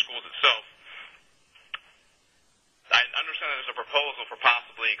even to the schools itself. I understand that there's a proposal for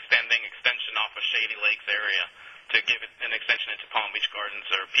possibly extension off of Shady Lakes area to give it an extension into Palm Beach Gardens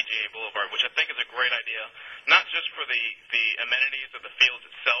or PGA Boulevard, which I think is a great idea, not just for the amenities of the fields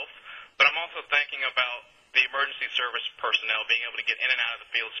itself, but I'm also thinking about the emergency service personnel being able to get in and out of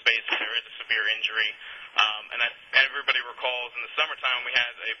the field space if there is a severe injury. And everybody recalls in the summertime we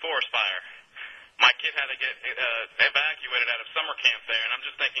had a forest fire. My kid had to get evacuated out of summer camp there, and I'm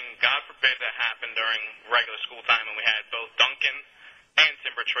just thinking, God forbid that happened during regular school time when we had both Duncan and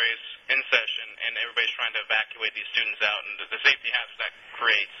Timber Trace in session, and everybody's trying to evacuate these students out, and the safety hazards that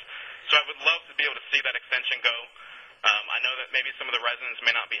creates. So I would love to be able to see that extension go. I know that maybe some of the residents may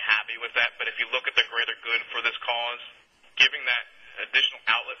not be happy with that, but if you look at the greater good for this cause, giving that additional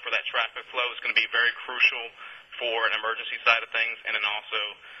outlet for that traffic flow is going to be very crucial for an emergency side of things, and then also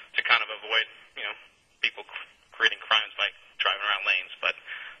to kind of avoid, people creating crimes by driving around lanes. But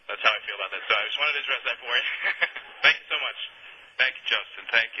that's how I feel about that. So I just wanted to address that for you. Thank you so much. Thank you, Justin.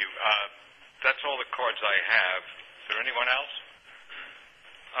 Thank you. That's all the cards I have. Is there anyone else?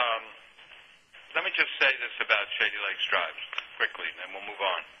 Let me just say this about Shady Lakes Drive quickly, and then we'll move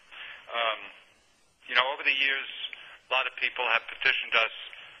on. Over the years, a lot of people have petitioned us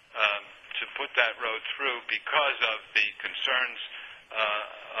to put that road through because of the concerns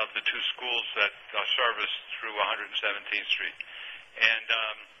of the two schools that are serviced through 117th Street. And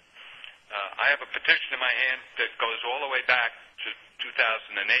I have a petition in my hand that goes all the way back to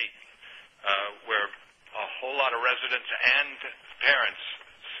 2008, where a whole lot of residents and parents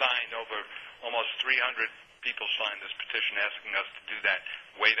signed over. Almost 300 people signed this petition asking us to do that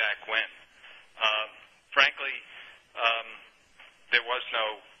way back when. Frankly, there was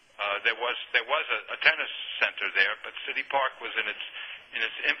a tennis center there, but City Park was in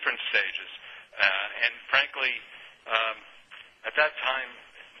its infant stages, and frankly, at that time,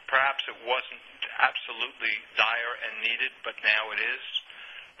 perhaps it wasn't absolutely dire and needed, but now it is.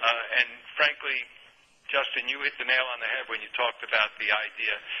 And frankly, Justin, you hit the nail on the head when you talked about the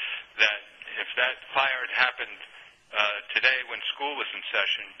idea that if that fire had happened today when school was in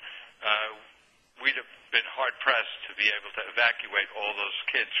session, we'd have been hard-pressed to be able to evacuate all those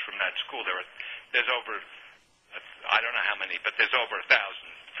kids from that school. There's over, I don't know how many, but there's over 1,000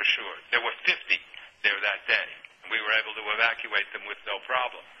 for sure. There were 50 there that day. We were able to evacuate them with no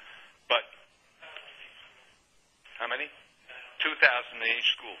problem. But how many? 2,000 in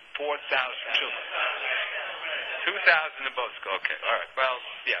each school. 4,000 children. 2,000 in both schools. Okay, all right. Well,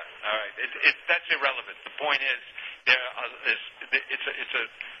 yeah, all right. That's irrelevant. The point is,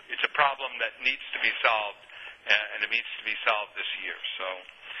 it's a problem that needs to be solved, and it needs to be solved this year. So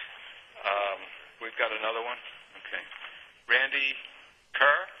we've got another one. Okay. Randy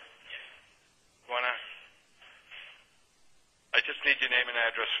Kerr? I just need your name and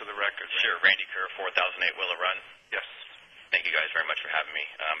address for the record. Sure. Randy Kerr, 4008 Willow Run. Yes. Thank you guys very much for having me.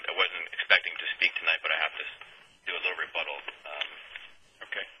 I wasn't expecting to speak tonight, but I have to do a little rebuttal.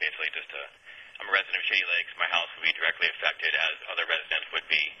 Okay. Basically, I'm a resident of Shady Lakes. My house will be directly affected, as other residents would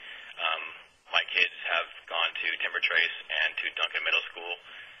be. My kids have gone to Timber Trace and to Duncan Middle School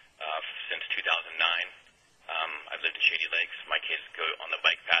since 2009. I've lived in Shady Lakes. My kids go on the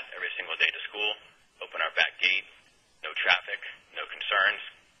bike path every single day to school, open our back gate, no traffic, no concerns,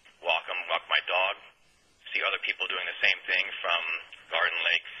 walk my dog, see other people doing the same thing from Garden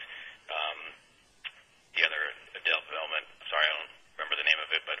Lakes, the other development, sorry, I don't remember the name of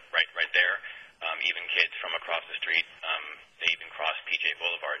it, but right there, even kids from across the street, they even cross PGA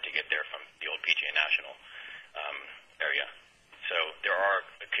Boulevard to get there from the old PGA National area. So there are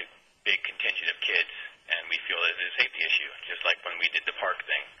a big contingent of kids, and we feel that it's a safety issue, just like when we did the park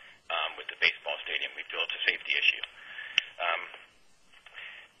thing with the baseball stadium, we feel it's a safety issue.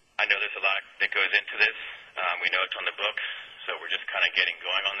 I know there's a lot that goes into this. We know it's on the books, so we're just kind of getting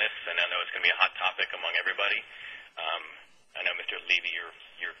going on this, and I know it's going to be a hot topic among everybody. I know, Mr. Levy,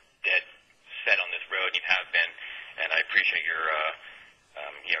 you're dead set on this road, you have been, and I appreciate your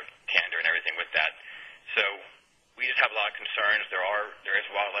candor and everything with that. So we just have a lot of concerns. There is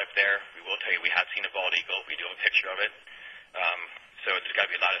wildlife there. We will tell you we have seen a bald eagle. We do have a picture of it. So there's got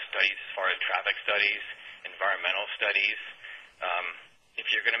to be a lot of studies as far as traffic studies, environmental studies.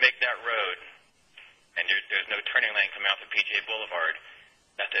 If you're going to make that road, and there's no turning lane coming off of PGA Boulevard,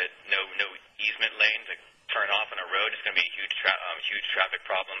 no easement lane to turn off on a road, it's going to be a huge traffic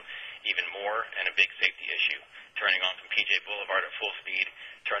problem, even more, and a big safety issue. Turning on from PGA Boulevard at full speed,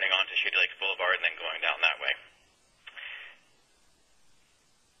 turning on to Shady Lakes Boulevard, and then going down that way.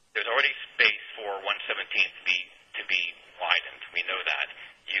 There's already space for 117th to be widened. We know that.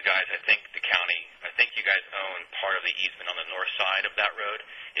 You guys, I think you guys own part of the easement on the north side of that road.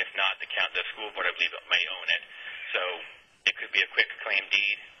 If not, the school board, I believe, may own it. So it could be a quick claim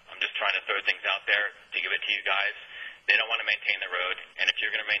deed. I'm just trying to throw things out there to give it to you guys. They don't want to maintain the road, and if you're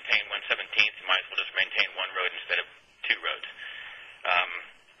going to maintain 117th, you might as well just maintain one road instead of two roads.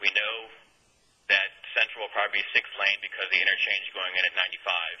 We know that Central will probably be 6 lane because the interchange going in at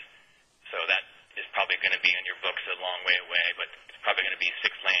 95. So that is probably going to be in your books a long way away, but it's probably going to be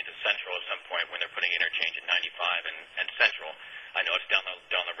 6 lanes at Central at some point when they're putting interchange at 95 and Central. I know it's down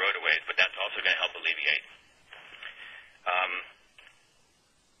the road a ways, but that's also going to help alleviate.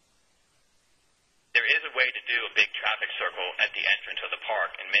 There is a way to do a big traffic circle at the entrance of the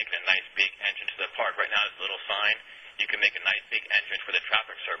park and make it a nice big entrance to the park. Right now, there's a little sign. You can make a nice big entrance for the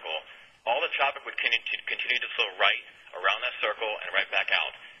traffic circle. All the traffic would continue to flow right around that circle and right back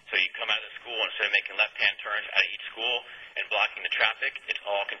out. So you come out of the school, instead of making left-hand turns out of each school and blocking the traffic, it's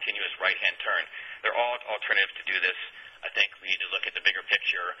all continuous right-hand turn. There are all alternatives to do this. I think we need to look at the bigger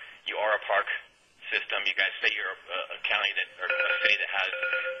picture. You are a park system. You guys say you're a county or a city that has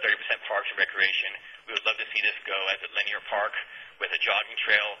 30% parks and recreation. We would love to see this go as a linear park with a jogging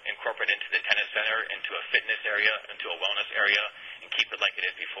trail incorporated into the tennis center, into a fitness area, into a wellness area, and keep it like it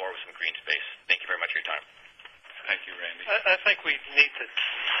is before with some green space. Thank you very much for your time. Thank you, Randy. I think we need to.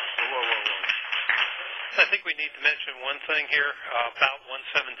 I think we need to mention one thing here about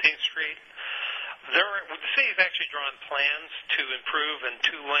 117th Street. The city's actually drawn plans to improve and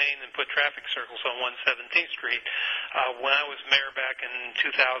 2-lane and put traffic circles on 117th Street. When I was mayor back in 2011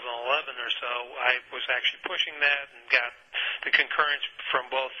 or so, I was actually pushing that and got the concurrence from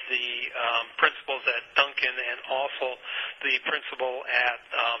both the principals at Duncan and also the principal at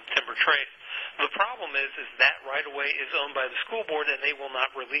Timber Trace. The problem is that right-of-way is owned by the school board, and they will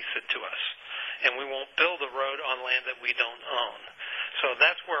not release it to us. And we won't build a road on land that we don't own. So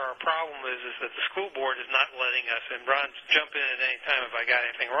that's where our problem is that the school board is not letting us, and Ron, jump in at any time if I got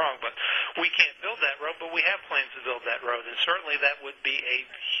anything wrong, but we can't build that road, but we have plans to build that road, and certainly that would be a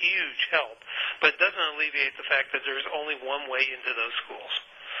huge help. But it doesn't alleviate the fact that there's only one way into those schools.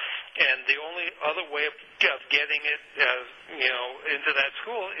 And the only other way of getting it, into that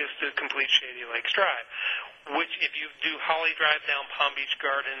school is to complete Shady Lakes Drive, which if you do Holly Drive down Palm Beach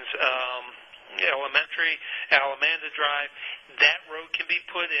Gardens, Elementary, Alamanda Drive, that road can be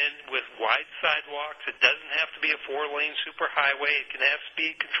put in with wide sidewalks. It doesn't have to be a 4-lane superhighway. It can have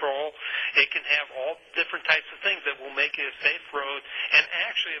speed control. It can have all different types of things that will make it a safe road and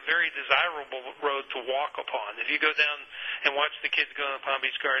actually a very desirable road to walk upon. If you go down and watch the kids go to Palm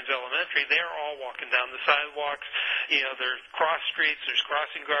Beach Gardens Elementary, they're all walking down the sidewalks. There's cross streets, there's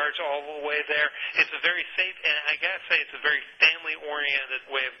crossing guards all the way there. It's a very safe, and I got to say, it's a very family-oriented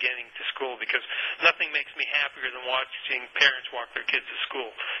way of getting to school because nothing makes me happier than watching parents walk their kids to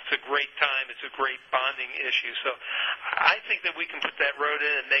school. It's a great time. It's a great bonding issue. So I think that we can put that road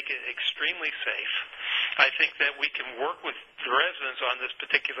in and make it extremely safe. I think that we can work with the residents on this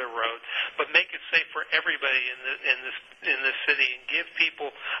particular road, but make it safe for everybody in this city and give people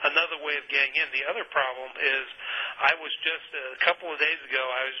another way of getting in. The other problem is I was just a couple of days ago,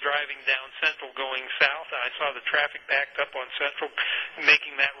 I was driving down Central going south, and I saw the traffic backed up on Central,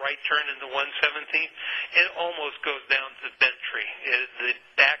 making that right turn into 117th. It almost goes down to Bentry. The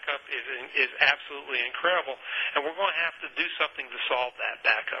backup is absolutely incredible, and we're going to have to do something to solve that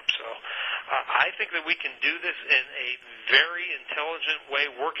backup. So I think that we can do this in a very intelligent way,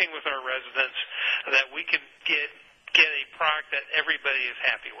 working with our residents, that we can get a product that everybody is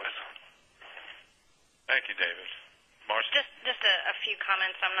happy with. Thank you, David. Marcia? Just a few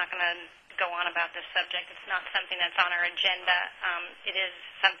comments. I'm not going to go on about this subject. It's not something that's on our agenda. It is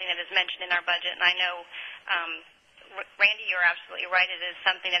something that is mentioned in our budget, and I know, Randy, you're absolutely right. It is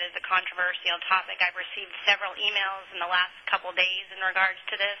something that is a controversial topic. I've received several emails in the last couple days in regards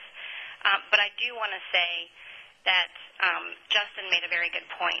to this, but I do want to say that Justin made a very good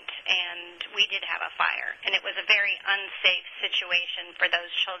point, and we did have a fire, and it was a very unsafe situation for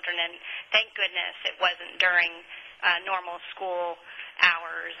those children, and thank goodness it wasn't during normal school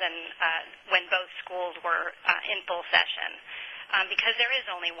hours when both schools were in full session. Because there is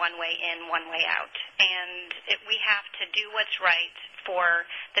only one way in, one way out. And we have to do what's right for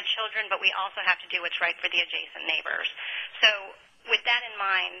the children, but we also have to do what's right for the adjacent neighbors. So with that in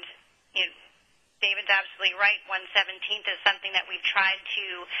mind, David's absolutely right. 117th is something that we've tried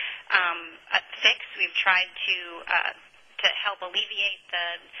to fix. We've tried to help alleviate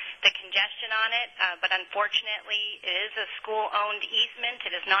the congestion on it, but unfortunately it is a school-owned easement.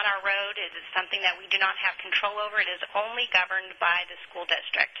 It is not our road. It is something that we do not have control over. It is only governed by the school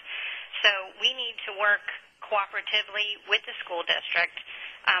district. So we need to work cooperatively with the school district,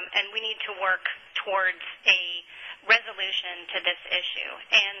 and we need to work towards a resolution to this issue.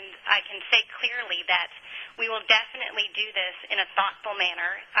 And I can say clearly that we will definitely do this in a thoughtful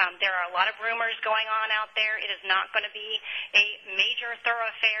manner. There are a lot of rumors going on out there. It is not going to be a major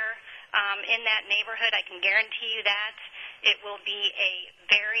thoroughfare in that neighborhood. I can guarantee you that. It will be a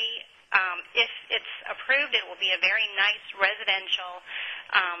very, if it's approved, it will be a very nice residential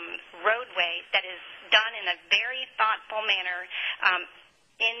roadway that is done in a very thoughtful manner,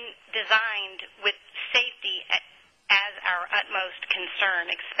 designed with safety as our utmost concern,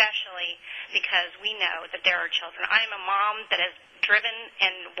 especially because we know that there are children. I am a mom that has driven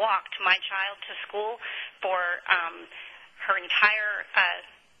and walked my child to school for her entire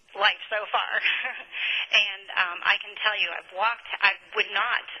life so far. And I can tell you, I would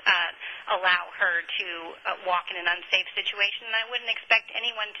not allow her to walk in an unsafe situation, and I wouldn't expect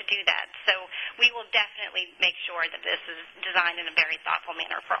anyone to do that. So we will definitely make sure that this is designed in a very thoughtful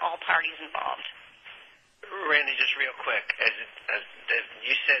manner for all parties involved. Randy, just real quick, as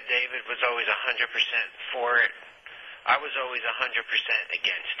you said, David was always 100% for it. I was always 100%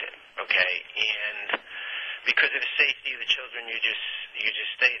 against it. Okay, and because of the safety of the children you just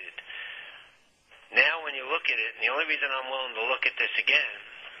stated. Now, when you look at it, and the only reason I'm willing to look at this again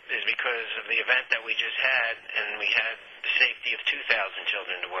is because of the event that we just had, and we had the safety of 2,000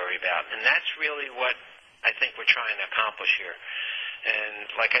 children to worry about, and that's really what I think we're trying to accomplish here. And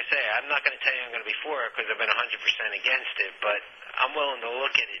like I say, I'm not going to tell you I'm going to be for it because I've been 100% against it, but I'm willing to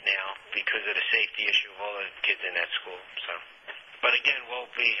look at it now because of the safety issue of all the kids in that school. So, but again, we'll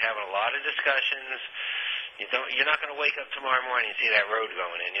be having a lot of discussions. You're not going to wake up tomorrow morning and see that road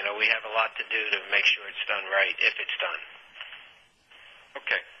going in. We have a lot to do to make sure it's done right, if it's done.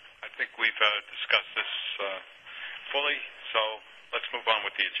 Okay. I think we've discussed this fully, so let's move on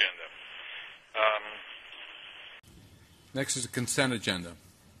with the agenda. Next is the consent agenda.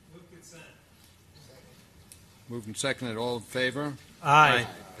 Move consent. Moved and seconded. All in favor? Aye.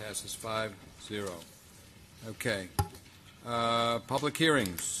 Passes 5-0. Okay. Public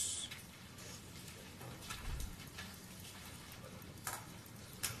hearings.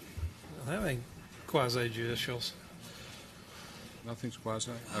 I don't have any quasi-judicials. Nothing's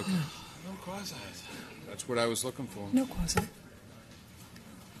quasi? Okay. No quasi. That's what I was looking for. No quasi.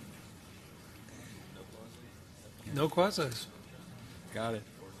 No quasis. Got it.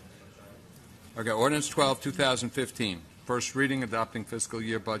 Okay, Ordinance 12, 2015. First reading, adopting fiscal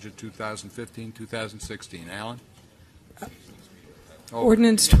year budget 2015-2016. Alan?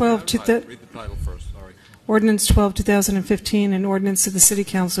 Ordinance 12, read the title first, sorry. Ordinance 12, 2015, an ordinance of the City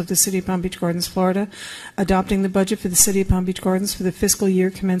Council of the City of Palm Beach Gardens, Florida, adopting the budget for the City of Palm Beach Gardens for the fiscal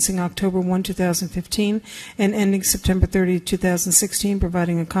year commencing October 1, 2015, and ending September 30, 2016,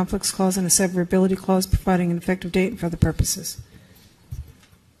 providing a conflicts clause and a severability clause, providing an effective date and for other purposes.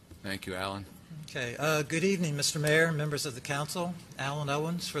 Thank you, Alan. Okay. Good evening, Mr. Mayor, members of the council. Alan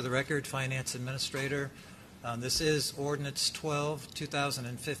Owens, for the record, Finance Administrator. This is Ordinance 12,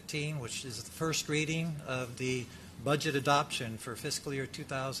 2015, which is the first reading of the budget adoption for fiscal year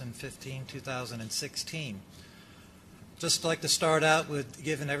 2015-2016. Just like to start out with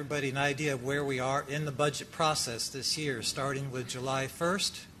giving everybody an idea of where we are in the budget process this year, starting with July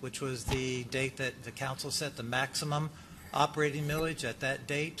 1st, which was the date that the council set the maximum operating millage. At that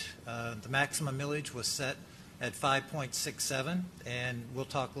date, the maximum millage was set at 5.67, and we'll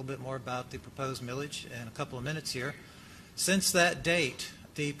talk a little bit more about the proposed millage in a couple of minutes here. Since that date,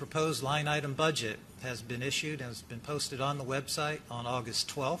 the proposed line item budget has been issued and has been posted on the website on August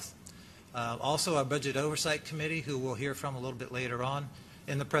 12th. Also, our Budget Oversight Committee, who we'll hear from a little bit later on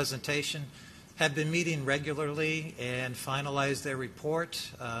in the presentation, have been meeting regularly and finalized their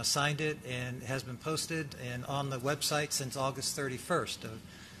report, signed it, and has been posted and on the website since August 31st of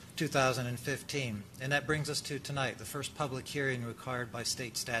 2015. And that brings us to tonight, the first public hearing required by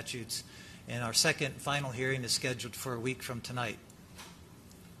state statutes, and our second final hearing is scheduled for a week from tonight.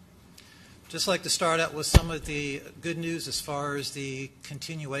 Just like to start out with some of the good news as far as the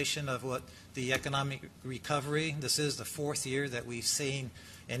continuation of what the economic recovery. This is the fourth year that we've seen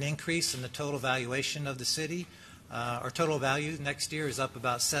an increase in the total valuation of the city. Our total value next year is up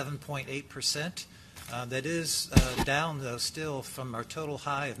about 7.8%. That is down, though, still from our total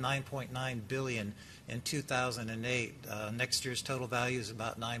high of $9.9 billion in 2008. Next year's total value is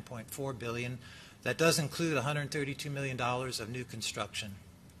about $9.4 billion. That does include $132 million of new construction.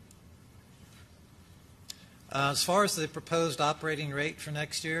 As far as the proposed operating rate for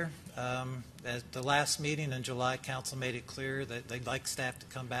next year, at the last meeting in July, Council made it clear that they'd like staff to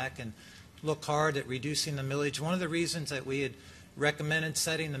come back and look hard at reducing the millage. One of the reasons that we had recommended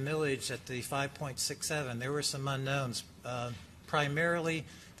setting the millage at the 5.67, there were some unknowns, primarily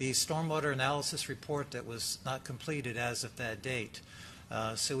the stormwater analysis report that was not completed as of that date.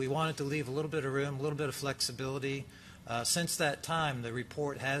 So we wanted to leave a little bit of room, a little bit of flexibility. Since that time, the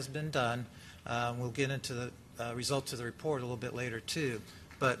report has been done. We'll get into the results of the report a little bit later, too.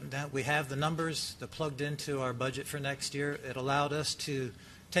 But now we have the numbers that plugged into our budget for next year. It allowed us to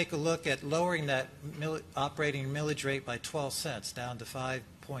take a look at lowering that operating millage rate by 12 cents down to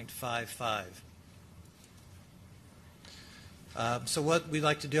 5.55. So what we'd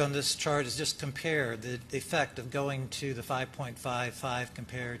like to do on this chart is just compare the effect of going to the 5.55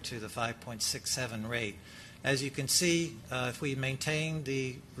 compared to the 5.67 rate. As you can see, if we maintain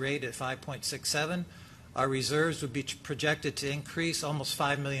the rate at 5.67, our reserves would be projected to increase almost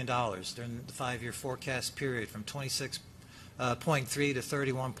 $5 million during the 5-year forecast period from 26.3 to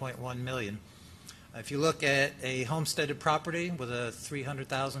 31.1 million. If you look at a homesteaded property with a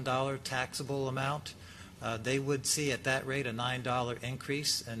 $300,000 taxable amount, they would see at that rate a $9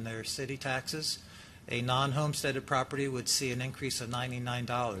 increase in their city taxes. A non-homesteaded property would see an increase of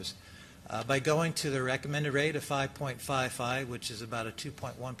 $99. By going to the recommended rate of 5.55, which is about a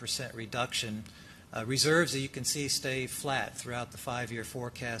 2.1% reduction, reserves that you can see stay flat throughout the 5-year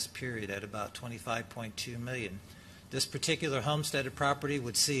forecast period at about $25.2 million. This particular homesteaded property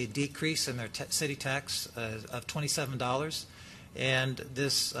would see a decrease in their city tax of $27, and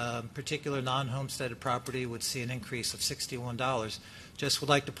this particular non-homesteaded property would see an increase of $61. Just would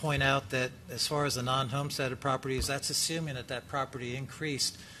like to point out that as far as the non-homesteaded properties, that's assuming that that property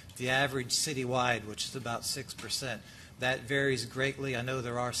increased the average citywide, which is about 6%. That varies greatly. I know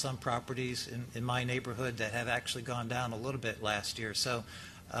there are some properties in my neighborhood that have actually gone down a little bit last year. So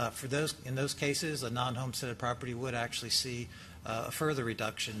in those cases, a non-homesteaded property would actually see a further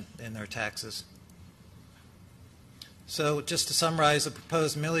reduction in their taxes. So just to summarize the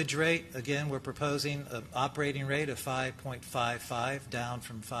proposed millage rate, again, we're proposing an operating rate of 5.55, down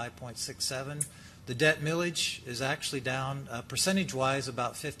from 5.67. The debt millage is actually down percentage-wise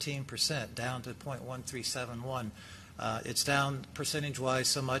about 15%, down to 0.1371. It's down percentage-wise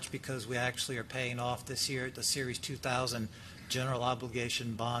so much because we actually are paying off this year the Series 2000 general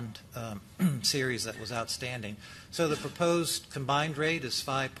obligation bond series that was outstanding. So the proposed combined rate is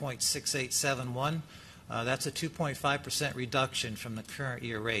 5.6871. That's a 2.5% reduction from the current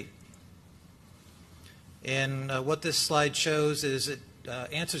year rate. And what this slide shows is it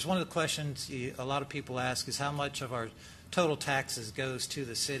answers one of the questions a lot of people ask is how much of our total taxes goes to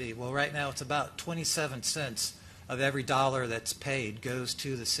the city. Well, right now it's about 27 cents of every dollar that's paid goes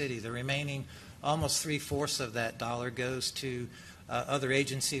to the city. The remaining almost 3/4 of that dollar goes to other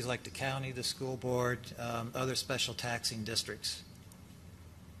agencies like the county, the school board, other special taxing districts.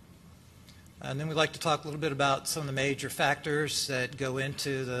 And then we'd like to talk a little bit about some of the major factors that go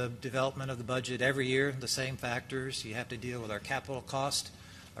into the development of the budget every year. The same factors. You have to deal with our capital cost,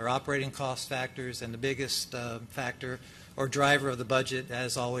 our operating cost factors, and the biggest factor or driver of the budget,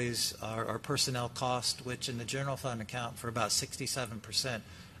 as always, are personnel cost, which in the general fund account for about 67%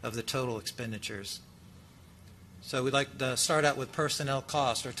 of the total expenditures. So we'd like to start out with personnel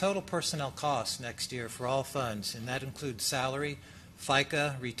cost. Our total personnel cost next year for all funds, and that includes salary,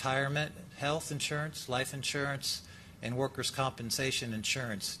 FICA, retirement, health insurance, life insurance, and workers' compensation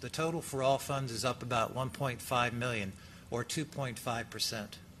insurance. The total for all funds is up about $1.5 million, or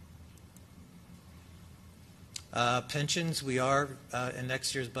 2.5%. Pensions, we are in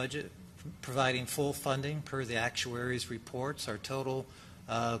next year's budget providing full funding per the actuaries' reports. Our total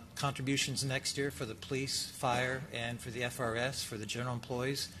contributions next year for the police, fire, and for the FRS, for the general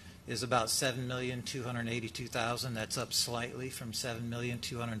employees, is about $7,282,000. That's up slightly from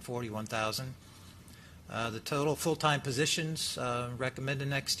 $7,241,000. The total full-time positions recommended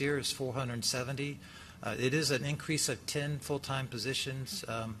next year is 470. It is an increase of 10 full-time positions.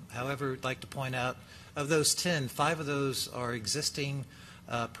 However, I'd like to point out, of those 10, 5 of those are existing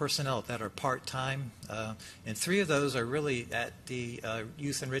personnel that are part-time, and 3 of those are really at the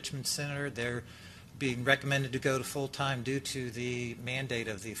Youth Enrichment Center. They're being recommended to go to full-time due to the mandate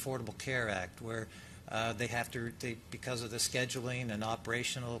of the Affordable Care Act, where because of the scheduling and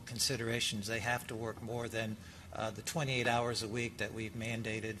operational considerations, they have to work more than the 28 hours a week that we've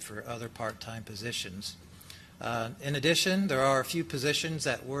mandated for other part-time positions. In addition, there are a few positions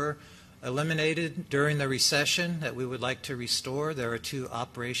that were eliminated during the recession that we would like to restore. There are 2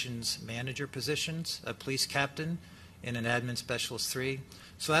 operations manager positions, a police captain and an admin specialist 3.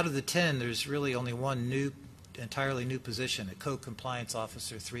 So out of the 10, there's really only one entirely new position, a co-compliance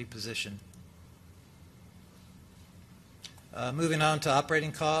officer 3 position. Moving on to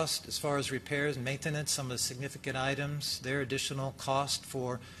operating costs, as far as repairs and maintenance, some of the significant items, their additional cost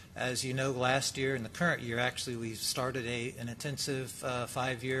for, as you know, last year and the current year, actually, we started an intensive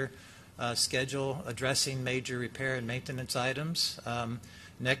 5-year schedule addressing major repair and maintenance items.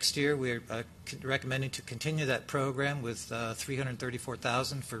 Next year, we're recommending to continue that program with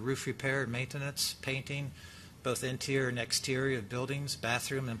 $334,000 for roof repair and maintenance, painting, both interior and exterior of buildings,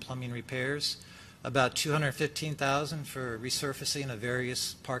 bathroom and plumbing repairs. About $215,000 for resurfacing of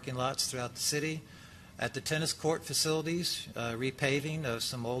various parking lots throughout the city. At the tennis court facilities, repaving of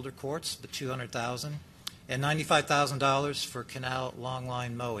some older courts, but $200,000, and $95,000 for canal long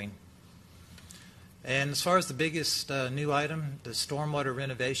line mowing. And as far as the biggest new item, the stormwater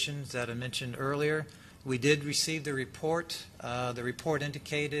renovations that I mentioned earlier, we did receive the report. The report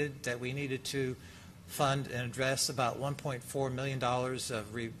indicated that we needed to fund and address about $1.4 million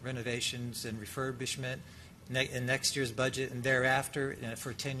of renovations and refurbishment in next year's budget, and thereafter, for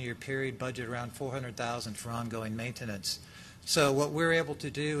a 10-year period, budget around $400,000 for ongoing maintenance. So what we're able to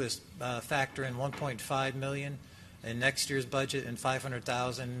do is factor in $1.5 million in next year's budget and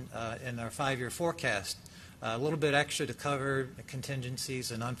 $500,000 in our 5-year forecast. A little bit extra to cover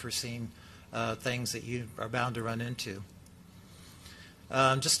contingencies and unforeseen things that you are bound to run into.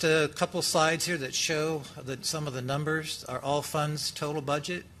 Just a couple slides here that show that some of the numbers are all funds total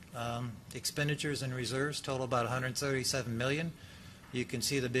budget. Expenditures and reserves total about $137 million. You can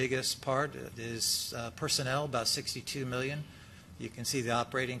see the biggest part is personnel, about $62 million. You can see the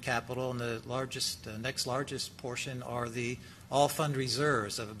operating capital, and the next largest portion are the all fund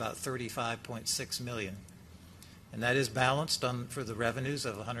reserves of about $35.6 million. And that is balanced for the revenues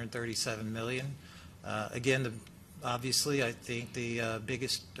of $137 million. Again, obviously, I think the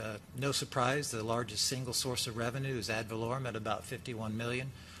biggest, no surprise, the largest single source of revenue is ad valorem at about $51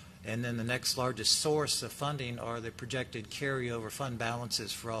 million. And then the next largest source of funding are the projected carryover fund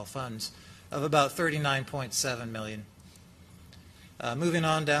balances for all funds of about $39.7 million. Moving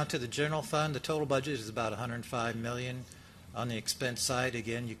on down to the general fund, the total budget is about $105 million. On the expense side,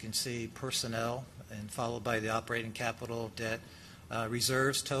 again, you can see personnel, and followed by the operating capital, debt.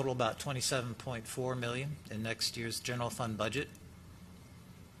 Reserves total about $27.4 million in next year's general fund budget.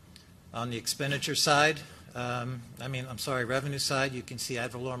 On the expenditure side, revenue side, you can see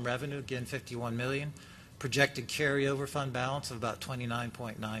ad valorem revenue, again, $51 million. Projected carryover fund balance of about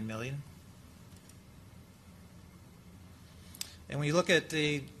 $29.9 million. And when you look at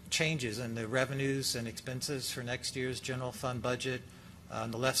the changes in the revenues and expenses for next year's general fund budget,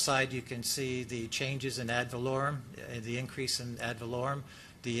 on the left side you can see the changes in ad valorem, the increase in ad valorem,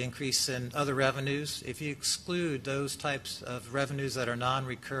 the increase in other revenues. If you exclude those types of revenues that are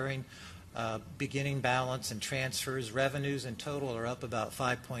non-recurring, beginning balance and transfers, revenues in total are up about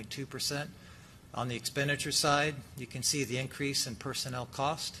 5.2%. On the expenditure side, you can see the increase in personnel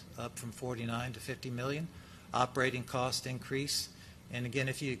cost, up from 49 to 50 million. Operating cost increase. And again,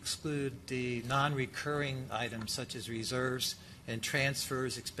 if you exclude the non-recurring items such as reserves and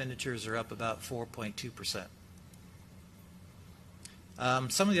transfers, expenditures are up about 4.2%.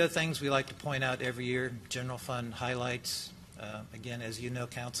 Some of the other things we like to point out every year, general fund highlights. Again, as you know,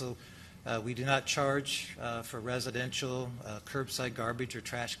 Council, we do not charge for residential curbside garbage or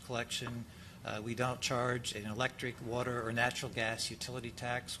trash collection. We don't charge an electric, water, or natural gas utility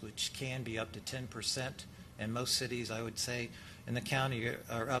tax, which can be up to 10%. And most cities, I would say, in the county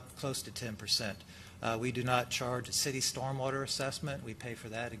are up close to 10%. We do not charge a city stormwater assessment. We pay for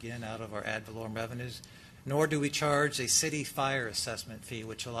that, again, out of our ad valorem revenues. Nor do we charge a city fire assessment fee,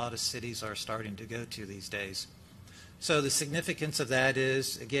 which a lot of cities are starting to go to these days. So the significance of that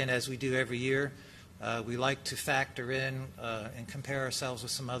is, again, as we do every year, we like to factor in and compare ourselves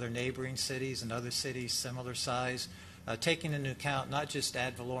with some other neighboring cities and other cities similar size, taking into account not just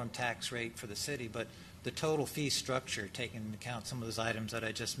ad valorem tax rate for the city, but the total fee structure, taking into account some of those items that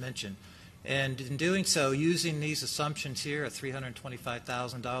I just mentioned. And in doing so, using these assumptions here, a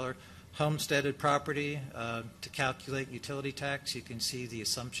 $325,000 homesteaded property to calculate utility tax, you can see the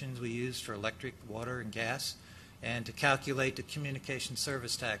assumptions we used for electric, water, and gas. And to calculate the communication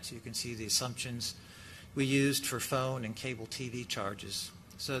service tax, you can see the assumptions we used for phone and cable TV charges.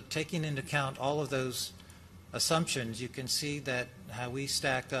 So taking into account all of those assumptions, you can see that how we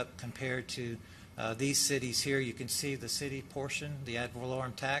stack up compared to these cities here. You can see the city portion, the ad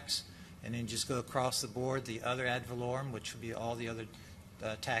valorem tax, and then just go across the board, the other ad valorem, which would be all the other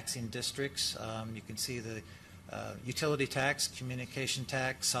taxing districts. You can see the utility tax, communication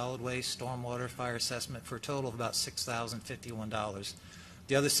tax, solid waste, stormwater, fire assessment for a total of about $6,051.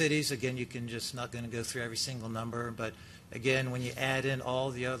 The other cities, again, you can just not going to go through every single number, but again, when you add in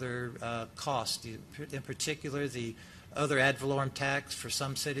all the other costs, in particular the other ad valorem tax for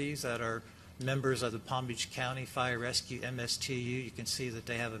some cities that are members of the Palm Beach County Fire Rescue MSTU, you can see that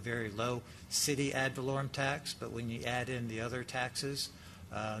they have a very low city ad valorem tax, but when you add in the other taxes,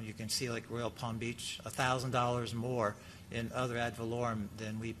 you can see like Royal Palm Beach, $1,000 more in other ad valorem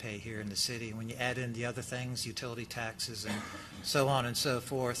than we pay here in the city. When you add in the other things, utility taxes and so on and so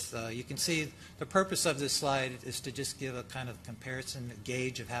forth, you can see the purpose of this slide is to just give a kind of comparison, a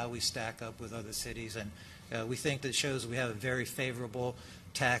gauge of how we stack up with other cities. And we think that shows we have a very favorable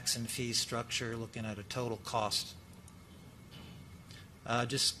tax and fee structure looking at a total cost.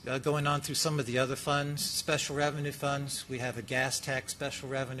 Just going on through some of the other funds, special revenue funds, we have a gas tax special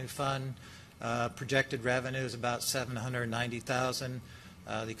revenue fund. Projected revenue is about $790,000.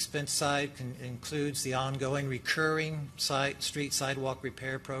 The expense side includes the ongoing recurring street sidewalk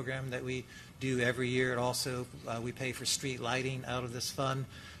repair program that we do every year. It also, we pay for street lighting out of this fund.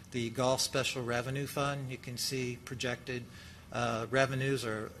 The golf special revenue fund, you can see projected revenues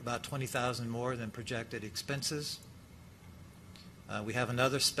are about $20,000 more than projected expenses. We have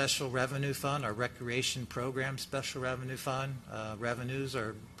another special revenue fund, our recreation program special revenue fund. Revenues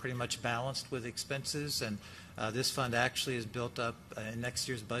are pretty much balanced with expenses, and this fund actually has built up in next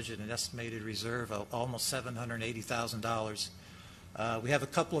year's budget an estimated reserve of almost $780,000. We have a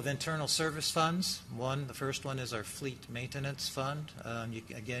couple of internal service funds. The first one is our fleet maintenance fund.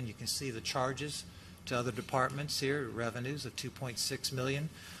 Again, you can see the charges to other departments here, revenues of $2.6 million.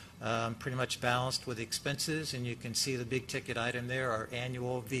 Pretty much balanced with expenses, and you can see the big ticket item there are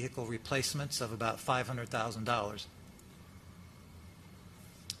annual vehicle replacements of about $500,000.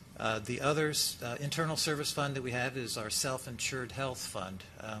 The other internal service fund that we have is our self-insured health fund,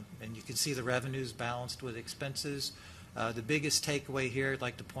 and you can see the revenues balanced with expenses. The biggest takeaway here I'd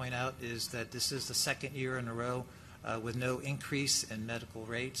like to point out is that this is the second year in a row with no increase in medical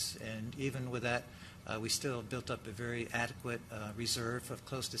rates, and even with that, we still have built up a very adequate reserve of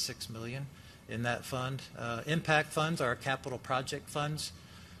close to $6 million in that fund. Impact funds are capital project funds.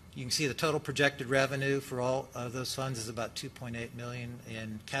 You can see the total projected revenue for all of those funds is about $2.8 million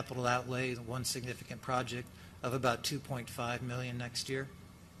in capital outlay, one significant project of about $2.5 million next year.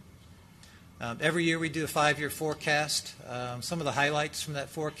 Every year we do a 5-year forecast. Some of the highlights from that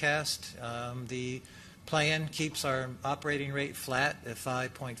forecast, the plan keeps our operating rate flat at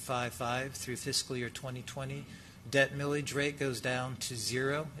 5.55 through fiscal year 2020. Debt millage rate goes down to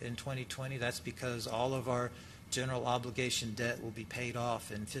 0 in 2020. That's because all of our general obligation debt will be paid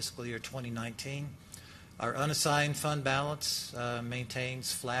off in fiscal year 2019. Our unassigned fund balance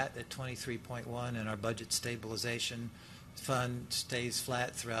maintains flat at 23.1, and our budget stabilization fund stays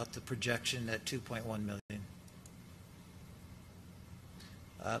flat throughout the projection at $2.1 million.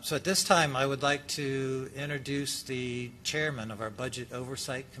 So at this time, I would like to introduce the chairman of our Budget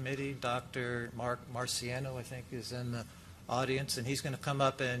Oversight Committee, Dr. Mark Marciano, I think is in the audience, and he's going to come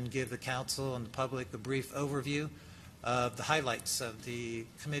up and give the council and the public a brief overview of the highlights of the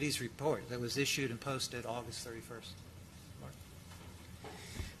committee's report that was issued and posted August 31st. Mark.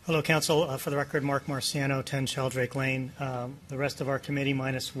 Hello, Council. For the record, Mark Marciano, 10 Sheldrake Lane. The rest of our committee,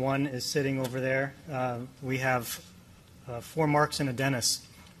 minus one, is sitting over there. We have 4 Marks and a Dennis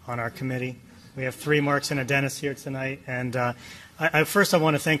on our committee. We have 3 Marks and a Dennis here tonight. And first I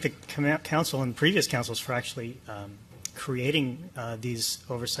want to thank the council and previous councils for actually creating these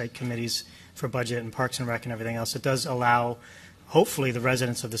oversight committees for budget and Parks and Rec and everything else. It does allow, hopefully, the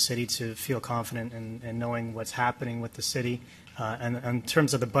residents of the city to feel confident in knowing what's happening with the city. And in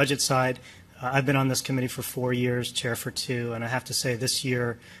terms of the budget side, I've been on this committee for 4 years, chair for 2, and I have to say this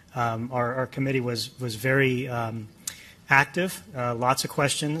year our committee was very active, lots of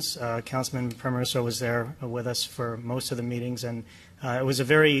questions. Councilman Primaroso was there with us for most of the meetings, and it was a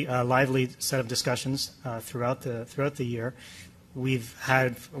very lively set of discussions throughout the year. We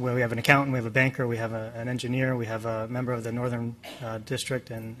have an accountant, we have a banker, we have an engineer, we have a member of the Northern District,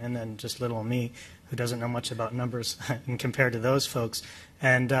 and then just little me, who doesn't know much about numbers compared to those folks.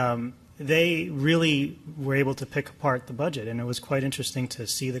 And they really were able to pick apart the budget, and it was quite interesting to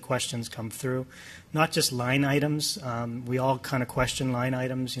see the questions come through. Not just line items. We all kind of question line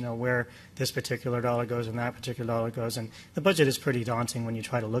items, where this particular dollar goes and that particular dollar goes. And the budget is pretty daunting when you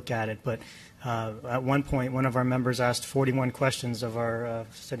try to look at it. But at one point, one of our members asked 41 questions of our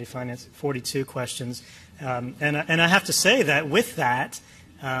city finance, 42 questions. And I have to say that with that,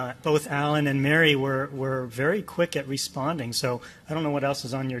 both Alan and Mary were very quick at responding. So I don't know what else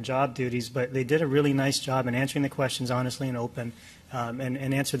is on your job duties, but they did a really nice job in answering the questions honestly and open,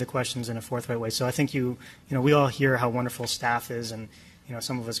 and answered the questions in a forthright way. So I think we all hear how wonderful staff is, and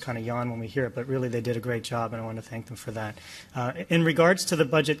some of us kind of yawn when we hear it, but really they did a great job, and I want to thank them for that. In regards to the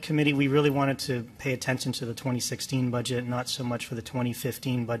Budget Committee, we really wanted to pay attention to the 2016 budget, not so much for the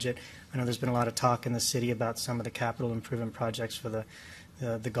 2015 budget. I know there's been a lot of talk in the city about some of the capital improvement projects for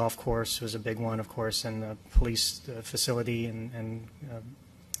the golf course was a big one, of course, and the police facility and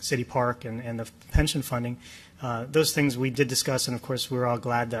city park and the pension funding. Those things we did discuss, and of course we were all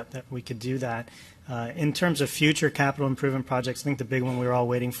glad that we could do that. In terms of future capital improvement projects, I think the big one we were all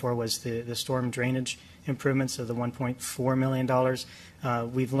waiting for was the storm drainage improvements of the $1.4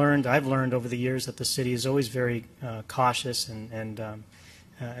 million. I've learned over the years that the city is always very cautious, and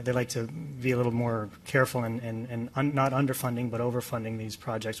they like to be a little more careful and not underfunding but overfunding these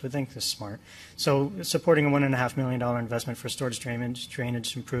projects. We think this is smart. So supporting a $1.5 million investment for storage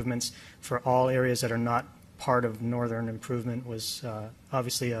drainage improvements for all areas that are not part of northern improvement was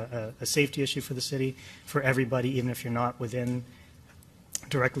obviously a safety issue for the city, for everybody, even if you're not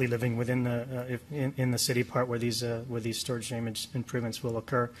directly living within in the city part where these storage drainage improvements will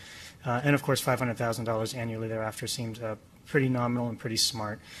occur. And of course, $500,000 annually thereafter seems pretty nominal and pretty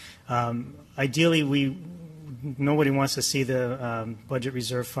smart. Ideally, nobody wants to see the budget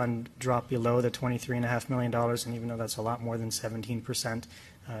reserve fund drop below the $23.5 million, and even though that's a lot more than 17%,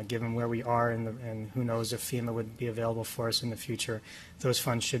 given where we are and who knows if FEMA would be available for us in the future, those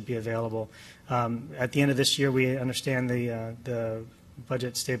funds should be available. At the end of this year, we understand the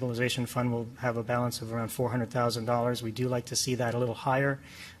Budget Stabilization Fund will have a balance of around $400,000. We do like to see that a little higher.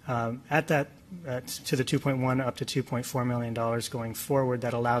 At that, to the 2.1 up to $2.4 million going forward,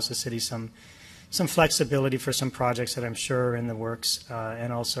 that allows the city some flexibility for some projects that I'm sure are in the works,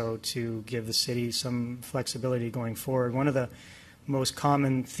 and also to give the city some flexibility going forward. One of the most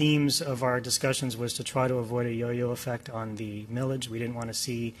common themes of our discussions was to try to avoid a yo-yo effect on the millage. We didn't want to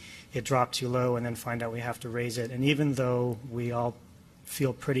see it drop too low and then find out we have to raise it. And even though we all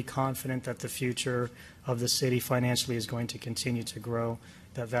feel pretty confident that the future of the city financially is going to continue to grow,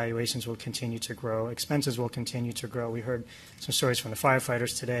 that valuations will continue to grow, expenses will continue to grow. We heard some stories from the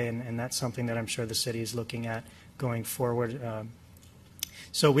firefighters today, and that's something that I'm sure the city is looking at going forward.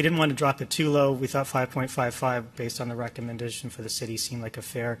 So we didn't want to drop it too low. We thought 5.55, based on the recommendation for the city, seemed like a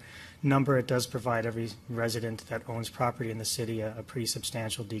fair number. It does provide every resident that owns property in the city a pretty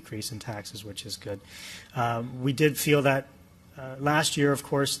substantial decrease in taxes, which is good. We did feel that last year, of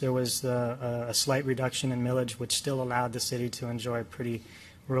course, there was a slight reduction in millage, which still allowed the city to enjoy pretty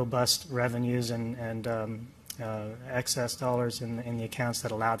robust revenues and excess dollars in the accounts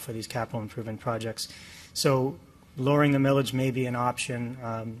that allowed for these capital improvement projects. So lowering the millage may be an option,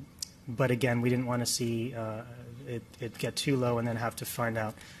 but again, we didn't want to see it get too low and then have to find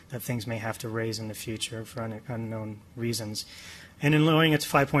out that things may have to raise in the future for unknown reasons. And in lowering it to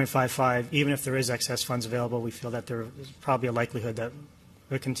 5.55, even if there is excess funds available, we feel that there is probably a likelihood that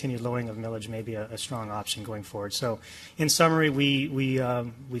a continued lowering of millage may be a strong option going forward. So in summary, we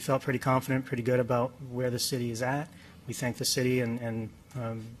felt pretty confident, pretty good about where the city is at. We thank the city and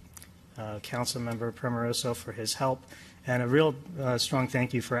Council Member Primoroso for his help, and a real strong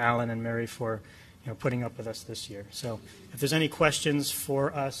thank you for Alan and Mary for putting up with us this year. So if there's any questions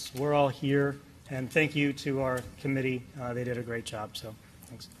for us, we're all here, and thank you to our committee. They did a great job, so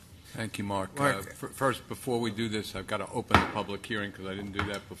thanks. Thank you, Mark. First, before we do this, I've got to open the public hearing because I didn't do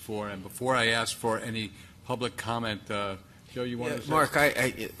that before. And before I ask for any public comment, Joe, you want to say? Mark,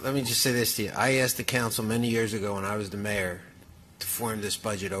 let me just say this to you. I asked the council many years ago when I was the mayor to form this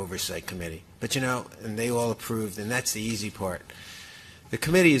budget oversight committee. But and they all approved, and that's the easy part. The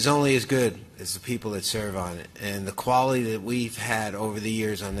committee is only as good as the people that serve on it, and the quality that we've had over the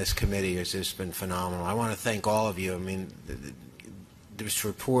years on this committee has just been phenomenal. I want to thank all of you. I mean, this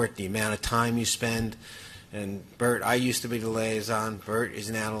report, the amount of time you spend, and Bert, I used to be the liaison. Bert is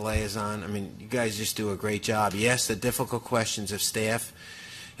now the liaison. I mean, you guys just do a great job. You ask the difficult questions of staff,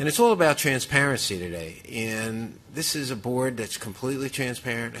 and it's all about transparency today. And this is a board that's completely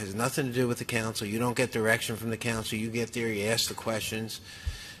transparent, has nothing to do with the council. You don't get direction from the council. You get there, you ask the questions,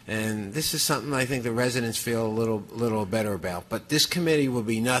 And this is something I think the residents feel a little better about. But this committee will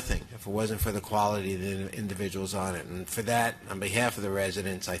be nothing if it wasn't for the quality of the individuals on it. And for that, on behalf of the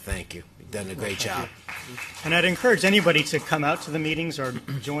residents, I thank you. You've done a great job. And I'd encourage anybody to come out to the meetings or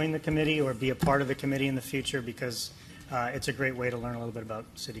join the committee or be a part of the committee in the future, because it's a great way to learn a little bit about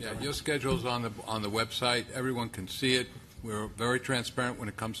city government. Your schedule's on the website. Everyone can see it. We're very transparent when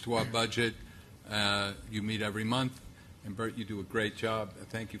it comes to our budget. You meet every month. And Bert, you do a great job.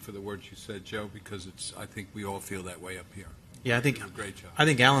 Thank you for the words you said, Joe, because I think we all feel that way up here. Yeah, I think you do a great job. I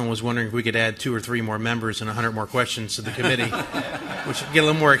think Alan was wondering if we could add 2 or 3 more members and 100 more questions to the committee, which would get a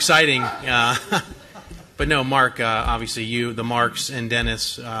little more exciting. But no, Mark, obviously you, the Marks, and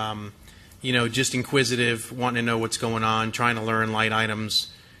Dennis, just inquisitive, wanting to know what's going on, trying to learn light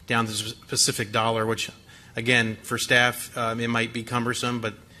items down to the specific dollar, which, again, for staff, it might be cumbersome,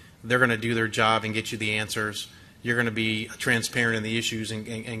 but they're going to do their job and get you the answers. You're going to be transparent in the issues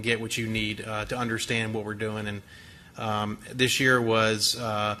and get what you need to understand what we're doing. And this year was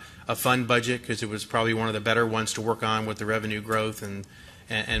a fun budget because it was probably one of the better ones to work on with the revenue growth and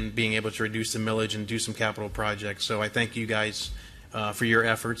being able to reduce the millage and do some capital projects. So I thank you guys for your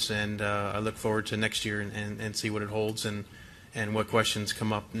efforts, and I look forward to next year and see what it holds and what questions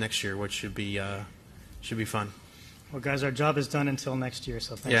come up next year, which should be fun. Well, guys, our job is done until next year,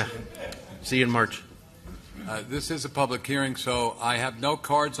 so thank you. See you in March. This is a public hearing, so I have no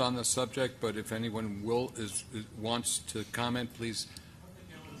cards on the subject, but if anyone wants to comment, please.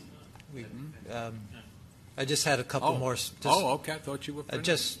 I just had a couple more. Okay. I thought you were finished.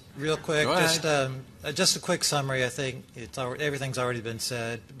 Just real quick, Go ahead. just a quick summary. I think everything's already been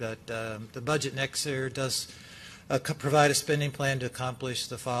said, but the budget next year does provide a spending plan to accomplish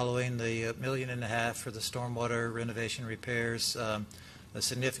the following: the $1.5 million for the stormwater renovation repairs. A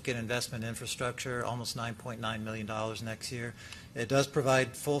significant investment in infrastructure, almost $9.9 million next year. It does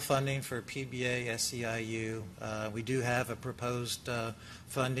provide full funding for PBA, SEIU. We do have a proposed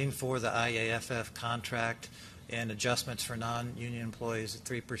funding for the IAFF contract and adjustments for non-union employees at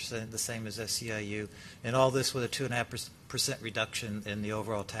 3%, the same as SEIU, and all this with a 2.5% reduction in the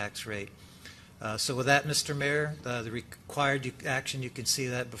overall tax rate. So with that, Mr. Mayor, the required action, you can see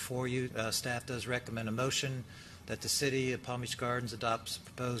that before you. Staff does recommend a motion that the City of Palm Beach Gardens adopts a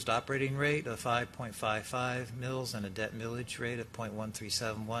proposed operating rate of 5.55 mils and a debt millage rate of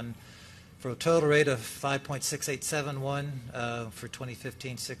 0.1371 for a total rate of 5.6871 for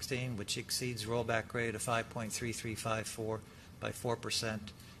 2015-16, which exceeds rollback rate of 5.3354 by 4%.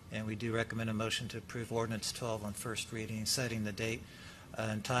 And we do recommend a motion to approve Ordinance 12 on first reading, setting the date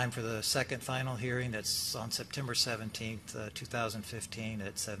and time for the second final hearing. That's on September 17th, 2015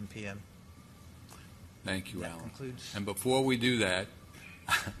 at 7 p.m. Thank you, Alan. And before we do that,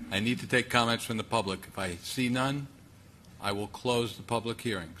 I need to take comments from the public. If I see none, I will close the public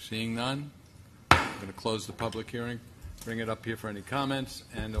hearing. Seeing none, I'm going to close the public hearing, bring it up here for any comments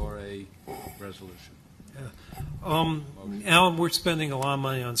and or a resolution. Alan, we're spending a lot of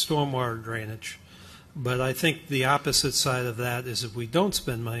money on stormwater drainage, but I think the opposite side of that is if we don't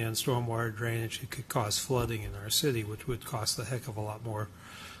spend money on stormwater drainage, it could cause flooding in our city, which would cost a heck of a lot more.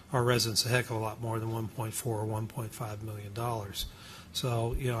 Our residents a heck of a lot more than $1.4 or $1.5 million.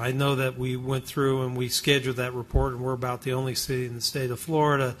 So, I know that we went through and we scheduled that report, and we're about the only city in the state of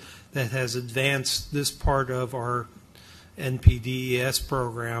Florida that has advanced this part of our NPDES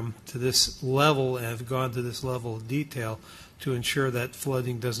program to this level and have gone to this level of detail to ensure that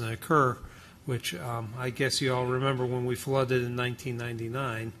flooding doesn't occur, which I guess you all remember when we flooded in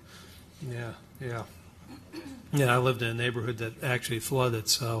 1999. Yeah, I lived in a neighborhood that actually flooded,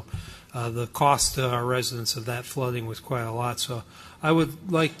 so the cost to our residents of that flooding was quite a lot. So I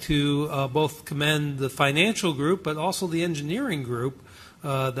would like to both commend the financial group, but also the engineering group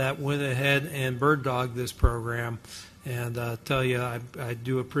that went ahead and bird-dogged this program, and tell you I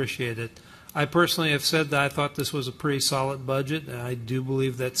do appreciate it. I personally have said that I thought this was a pretty solid budget, and I do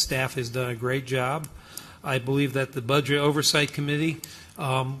believe that staff has done a great job. I believe that the Budget Oversight Committee,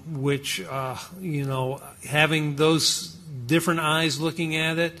 which, having those different eyes looking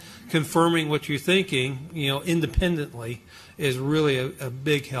at it, confirming what you're thinking, independently, is really a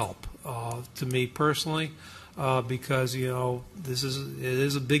big help to me personally, because, it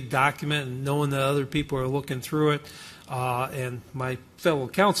is a big document, and knowing that other people are looking through it, and my fellow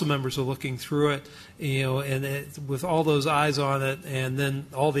council members are looking through it, and with all those eyes on it, and then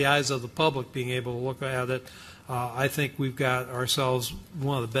all the eyes of the public being able to look at it, I think we've got ourselves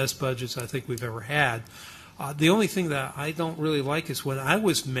one of the best budgets I think we've ever had. The only thing that I don't really like is when I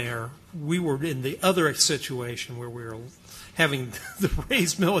was mayor, we were in the other situation where we were having the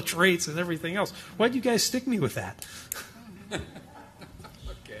raised millage rates and everything else. Why did you guys stick me with that?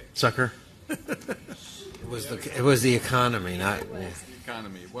 Okay. sucker. It was the economy, not The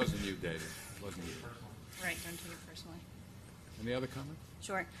economy. It wasn't you, David. It wasn't you. Right, don't take it personally. Any other comments?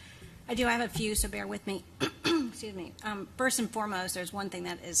 Sure. I do have a few, so bear with me. Excuse me. First and foremost, there's one thing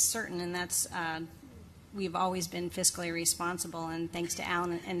that is certain, and that's we've always been fiscally responsible, and thanks to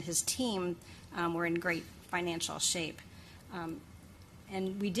Alan and his team, we're in great financial shape.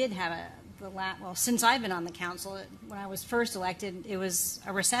 And we did have since I've been on the council, when I was first elected, it was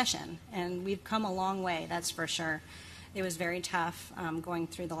a recession, and we've come a long way, that's for sure. It was very tough going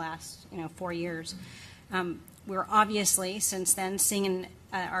through the last 4 years. We're obviously, since then, seeing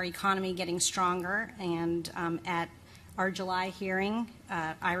our economy getting stronger, and at our July hearing,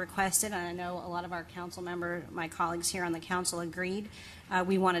 I requested, and I know a lot of our council my colleagues here on the council agreed,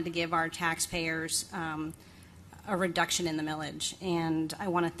 we wanted to give our taxpayers a reduction in the millage, and I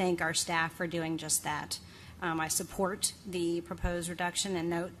want to thank our staff for doing just that. I support the proposed reduction and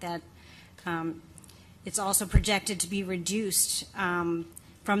note that it's also projected to be reduced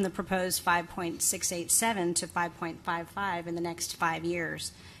from the proposed 5.687 to 5.55 in the next 5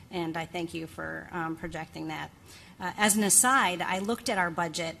 years, and I thank you for projecting that. As an aside, I looked at our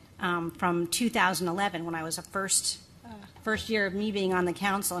budget from 2011 when I was first year of me being on the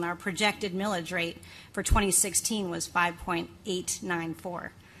council, and our projected millage rate for 2016 was 5.894.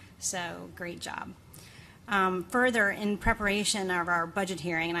 So great job. Further, in preparation of our budget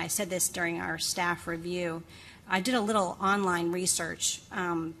hearing, and I said this during our staff review, I did a little online research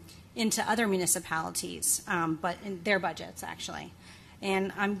into other municipalities, but in their budgets, actually.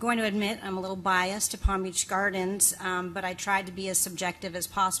 And I'm going to admit I'm a little biased to Palm Beach Gardens, but I tried to be as subjective as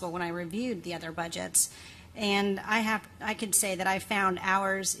possible when I reviewed the other budgets. And I could say that I found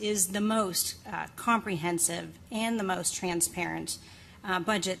ours is the most comprehensive and the most transparent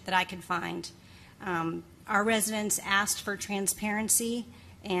budget that I could find. Our residents asked for transparency,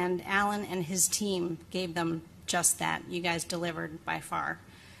 and Alan and his team gave them just that. You guys delivered by far.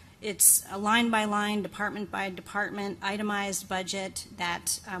 It's a line by line, department by department, itemized budget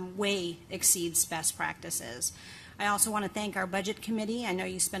that way exceeds best practices. I also want to thank our budget committee. I know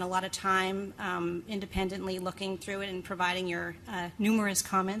you spent a lot of time independently looking through it and providing your numerous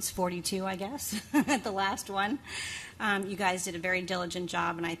comments, 42, I guess, at the last one. You guys did a very diligent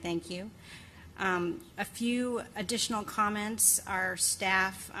job, and I thank you. A few additional comments. Our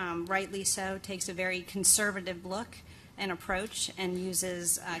staff, rightly so, takes a very conservative look and approach and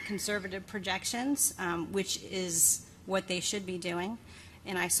uses conservative projections, which is what they should be doing.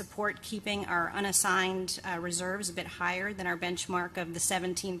 And I support keeping our unassigned reserves a bit higher than our benchmark of the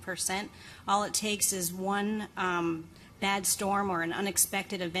 17%. All it takes is one bad storm or an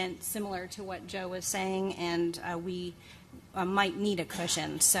unexpected event similar to what Joe was saying, and we might need a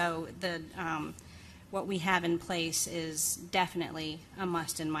cushion. So what we have in place is definitely a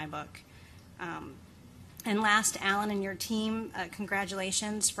must in my book. And last, Alan and your team,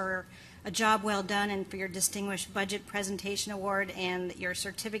 congratulations for a job well done and for your Distinguished Budget Presentation Award and your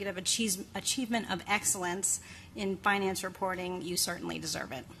Certificate of Achievement of Excellence in Finance Reporting. You certainly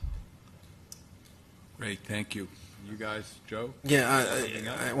deserve it. Great, thank you. You guys, Joe? Yeah,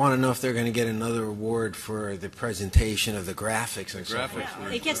 I want to know if they're going to get another award for the presentation of the graphics and so forth.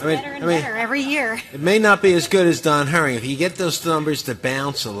 It gets better and better every year. It may not be as good as Don Herring. If you get those numbers to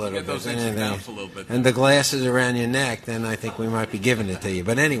bounce a little bit, and the glasses around your neck, then I think we might be giving it to you.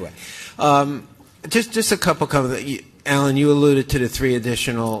 But anyway, just a couple comments. Alan, you alluded to the 3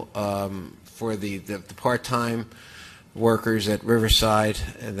 additional for the part-time workers at Riverside,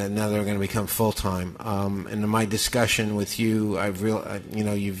 and then now they're going to become full-time. And in my discussion with you,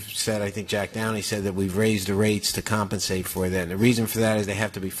 you've said, I think Jack Downey said that we've raised the rates to compensate for that. And the reason for that is they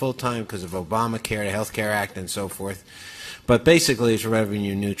have to be full-time because of Obamacare, the Health Care Act, and so forth. But basically, it's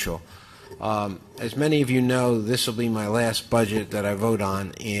revenue neutral. As many of you know, this will be my last budget that I vote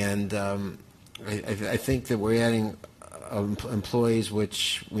on, and I think that we're adding employees,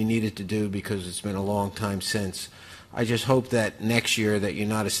 which we needed to do because it's been a long time since. I just hope that next year that you're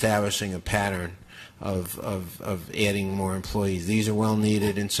not establishing a pattern of adding more employees. These are well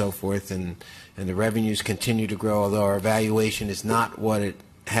needed and so forth, and the revenues continue to grow, although our evaluation is not what it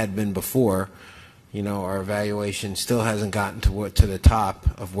had been before. Our evaluation still hasn't gotten to the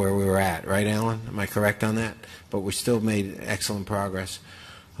top of where we were at. Right, Alan? Am I correct on that? But we still made excellent progress.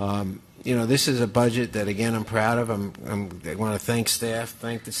 This is a budget that, again, I'm proud of. I want to thank staff,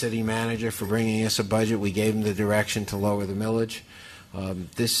 thank the city manager for bringing us a budget. We gave him the direction to lower the millage.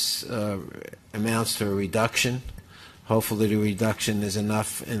 This amounts to a reduction. Hopefully the reduction is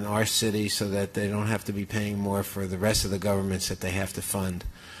enough in our city so that they don't have to be paying more for the rest of the governments that they have to fund.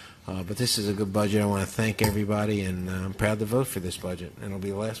 But this is a good budget. I want to thank everybody, and I'm proud to vote for this budget. And it'll be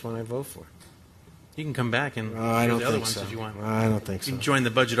the last one I vote for. You can come back and I do don't the other think ones so. if you want. I don't think You so. can join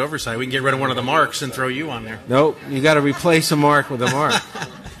the budget oversight. We can get rid of one of the marks and throw you on there. Nope, you got to replace a mark with a mark.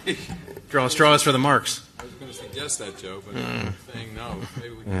 Draw straws for the marks. I was going to suggest that, Joe, but I'm saying no.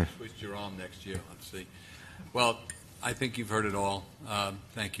 Maybe we can switch your arm next year. Let's see. Well, I think you've heard it all.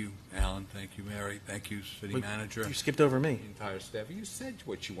 Thank you, Alan. Thank you, Mary. Thank you, City Manager. You skipped over me. The entire staff. You said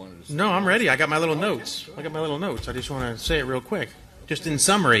what you wanted to say. No, I'm ready. I got my little notes. I just want to say it real quick. Just in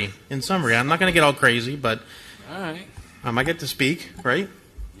summary, I'm not going to get all crazy, but All right. I get to speak, right?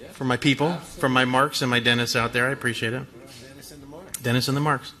 Yes. For my people, Absolutely. from my Marks and my Dennis out there. I appreciate it. Dennis and the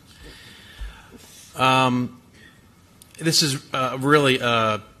Marks. This is really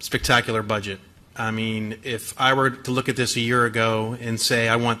a spectacular budget. I mean, if I were to look at this a year ago and say,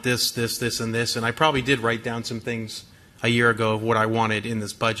 I want this, this, this, and this, and I probably did write down some things a year ago of what I wanted in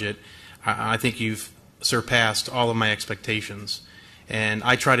this budget, I think you've surpassed all of my expectations. And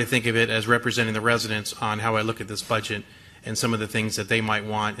I try to think of it as representing the residents on how I look at this budget and some of the things that they might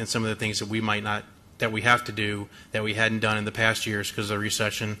want and some of the things that we might not, that we have to do that we hadn't done in the past years because of the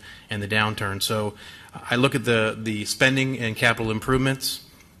recession and the downturn. So I look at the spending and capital improvements,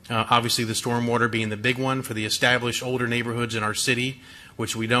 obviously the stormwater being the big one for the established older neighborhoods in our city,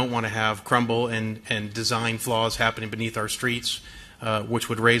 which we don't want to have crumble and design flaws happening beneath our streets, which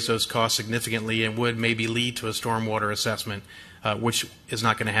would raise those costs significantly and would maybe lead to a stormwater assessment, which is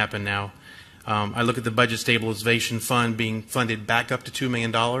not going to happen now. I look at the Budget Stabilization Fund being funded back up to $2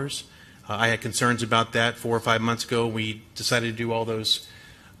 million. I had concerns about that 4 or 5 months ago. We decided to do all those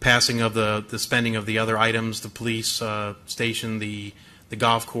passing of the spending of the other items, the police station, the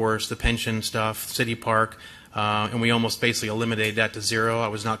golf course, the pension stuff, city park, and we almost basically eliminated that to zero. I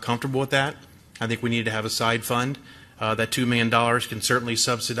was not comfortable with that. I think we needed to have a side fund. That $2 million can certainly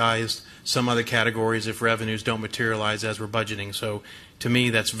subsidize some other categories if revenues don't materialize as we're budgeting. So to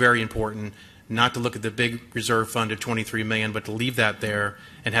me, that's very important, not to look at the big reserve fund of $23 million, but to leave that there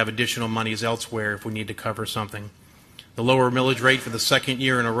and have additional monies elsewhere if we need to cover something. The lower millage rate for the second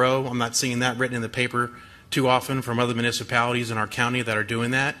year in a row, I'm not seeing that written in the paper too often from other municipalities in our county that are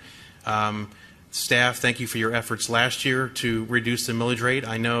doing that. Staff, thank you for your efforts last year to reduce the millage rate.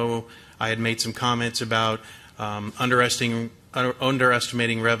 I know I had made some comments about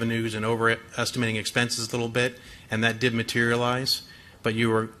underestimating revenues and overestimating expenses a little bit, and that did materialize. But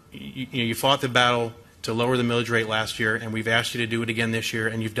you fought the battle to lower the millage rate last year, and we've asked you to do it again this year,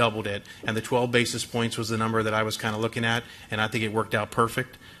 and you've doubled it. And the 12 basis points was the number that I was kind of looking at, and I think it worked out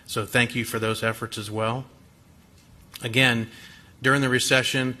perfect. So thank you for those efforts as well. Again, during the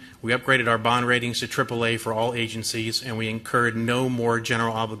recession, we upgraded our bond ratings to AAA for all agencies, and we incurred no more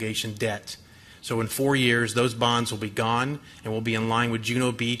general obligation debt. So in 4 years, those bonds will be gone, and we'll be in line with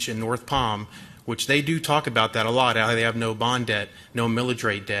Juno Beach and North Palm, which they do talk about that a lot, how they have no bond debt, no millage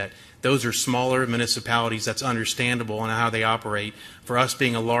rate debt. Those are smaller municipalities. That's understandable on how they operate. For us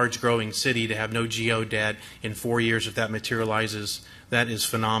being a large growing city to have no GO debt in 4 years, if that materializes, that is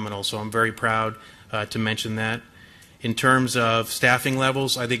phenomenal. So I'm very proud to mention that. In terms of staffing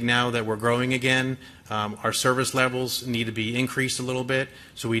levels, I think now that we're growing again, our service levels need to be increased a little bit.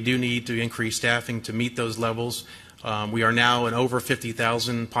 So we do need to increase staffing to meet those levels. We are now an over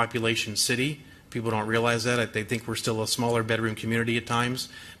 50,000 population city. People don't realize that. They think we're still a smaller bedroom community at times,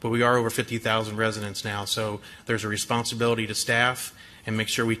 but we are over 50,000 residents now. So there's a responsibility to staff and make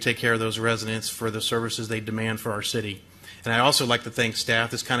sure we take care of those residents for the services they demand for our city. And I also like to thank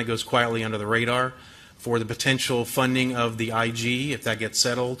staff. This kind of goes quietly under the radar for the potential funding of the IG if that gets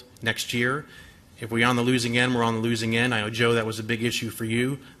settled next year. If we're on the losing end, we're on the losing end. I know, Joe, that was a big issue for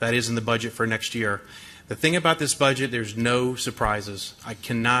you. That is in the budget for next year. The thing about this budget, there's no surprises. I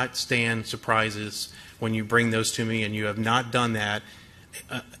cannot stand surprises when you bring those to me, and you have not done that.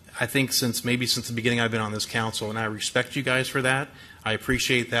 I think since the beginning I've been on this council, and I respect you guys for that. I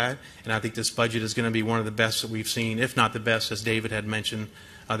appreciate that, and I think this budget is going to be one of the best that we've seen, if not the best, as David had mentioned,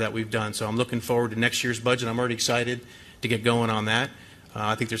 that we've done. So I'm looking forward to next year's budget. I'm already excited to get going on that.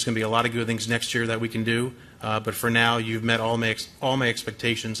 I think there's going to be a lot of good things next year that we can do, but for now, you've met all my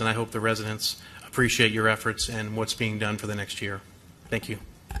expectations, and I hope the residents appreciate your efforts and what's being done for the next year. Thank you.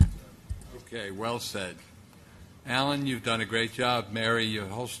 Okay, well said. Alan, you've done a great job. Mary, your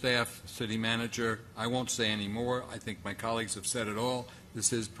whole staff, city manager, I won't say any more. I think my colleagues have said it all.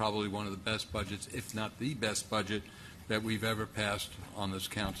 This is probably one of the best budgets, if not the best budget, that we've ever passed on this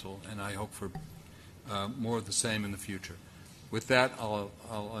council, and I hope for more of the same in the future. With that, I'll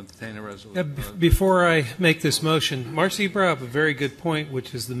entertain a resolution. Before I make this motion, Marcy brought up a very good point,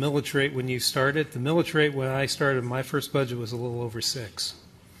 which is the millage rate when you started. The millage rate when I started my first budget was a little over 6.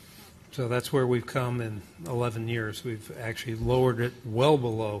 So that's where we've come in 11 years. We've actually lowered it well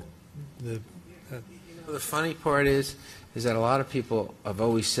below the. The funny part is that a lot of people have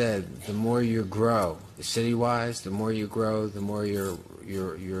always said the more you grow, city-wise, the more you grow, the more your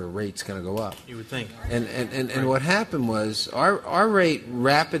rate's going to go up. You would think. And what happened was our rate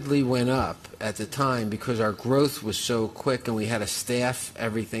rapidly went up at the time because our growth was so quick and we had to staff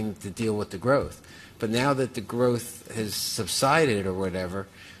everything to deal with the growth. But now that the growth has subsided or whatever,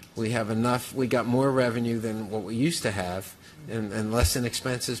 we have enough, we got more revenue than what we used to have and less in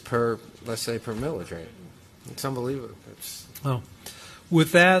expenses per, let's say, per millage rate. It's unbelievable.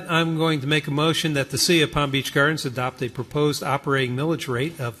 With that, I'm going to make a motion that the City of Palm Beach Gardens adopt a proposed operating millage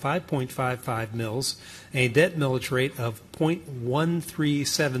rate of 5.55 mils and a debt millage rate of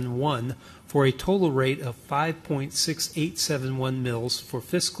 0.1371 for a total rate of 5.6871 mils for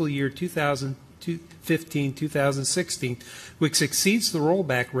fiscal year 2015-2016, which exceeds the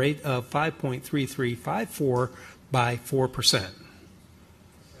rollback rate of 5.3354 by 4%.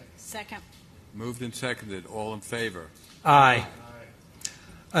 Second. Moved and seconded. All in favor? Aye.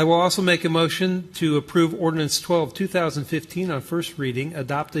 I will also make a motion to approve Ordinance 12, 2015 on first reading,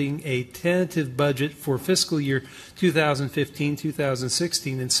 adopting a tentative budget for fiscal year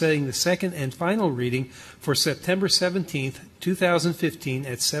 2015-2016 and setting the second and final reading for September 17th, 2015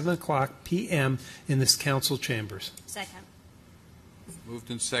 at 7 o'clock p.m. in this council chambers. Second. Moved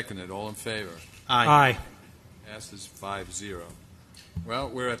and seconded. All in favor? Aye. Passes 5-0. Well,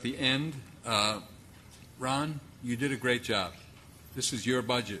 we're at the end. Ron, you did a great job. This is your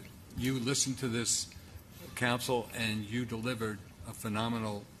budget. You listened to this council and you delivered a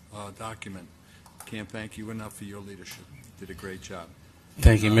phenomenal document. Can't thank you enough for your leadership. You did a great job.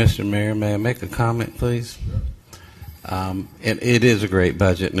 Thank you, Mr. Mayor. May I make a comment, please? It is a great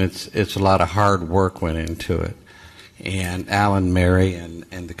budget, and it's a lot of hard work went into it. And Alan, Mary, and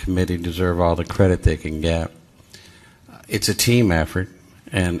the committee deserve all the credit they can get. It's a team effort,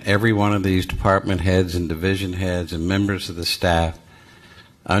 and every one of these department heads and division heads and members of the staff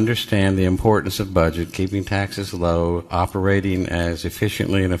understand the importance of budget, keeping taxes low, operating as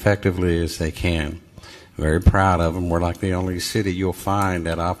efficiently and effectively as they can. Very proud of them. We're like the only city you'll find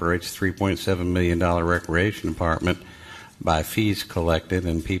that operates $3.7 million recreation department by fees collected,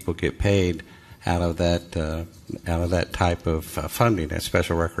 and people get paid out of that type of funding, that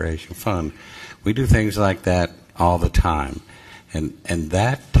special recreation fund. We do things like that all the time, and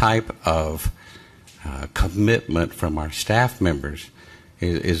that type of commitment from our staff members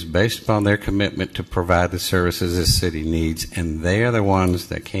is based upon their commitment to provide the services this city needs, and they are the ones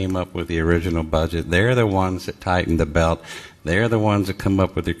that came up with the original budget. They're the ones that tightened the belt. They're the ones that come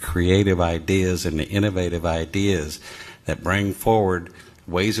up with the creative ideas and the innovative ideas that bring forward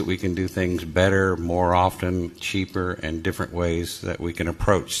ways that we can do things better, more often, cheaper, and different ways that we can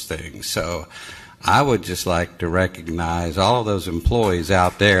approach things. So I would just like to recognize all of those employees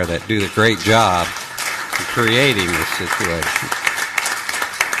out there that do the great job in creating this situation.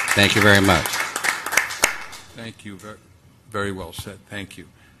 Thank you very much. Thank you. Very well said. Thank you.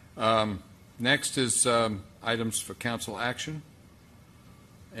 Next is items for council action.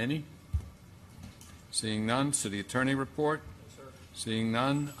 Any? Seeing none, city attorney report. Seeing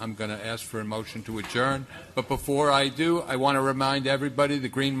none, I'm going to ask for a motion to adjourn. But before I do, I want to remind everybody the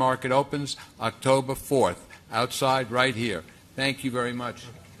Green Market opens October 4th, outside right here. Thank you very much.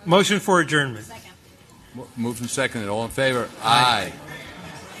 Motion for adjournment. Moved and seconded. All in favor? Aye.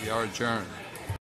 We are adjourned.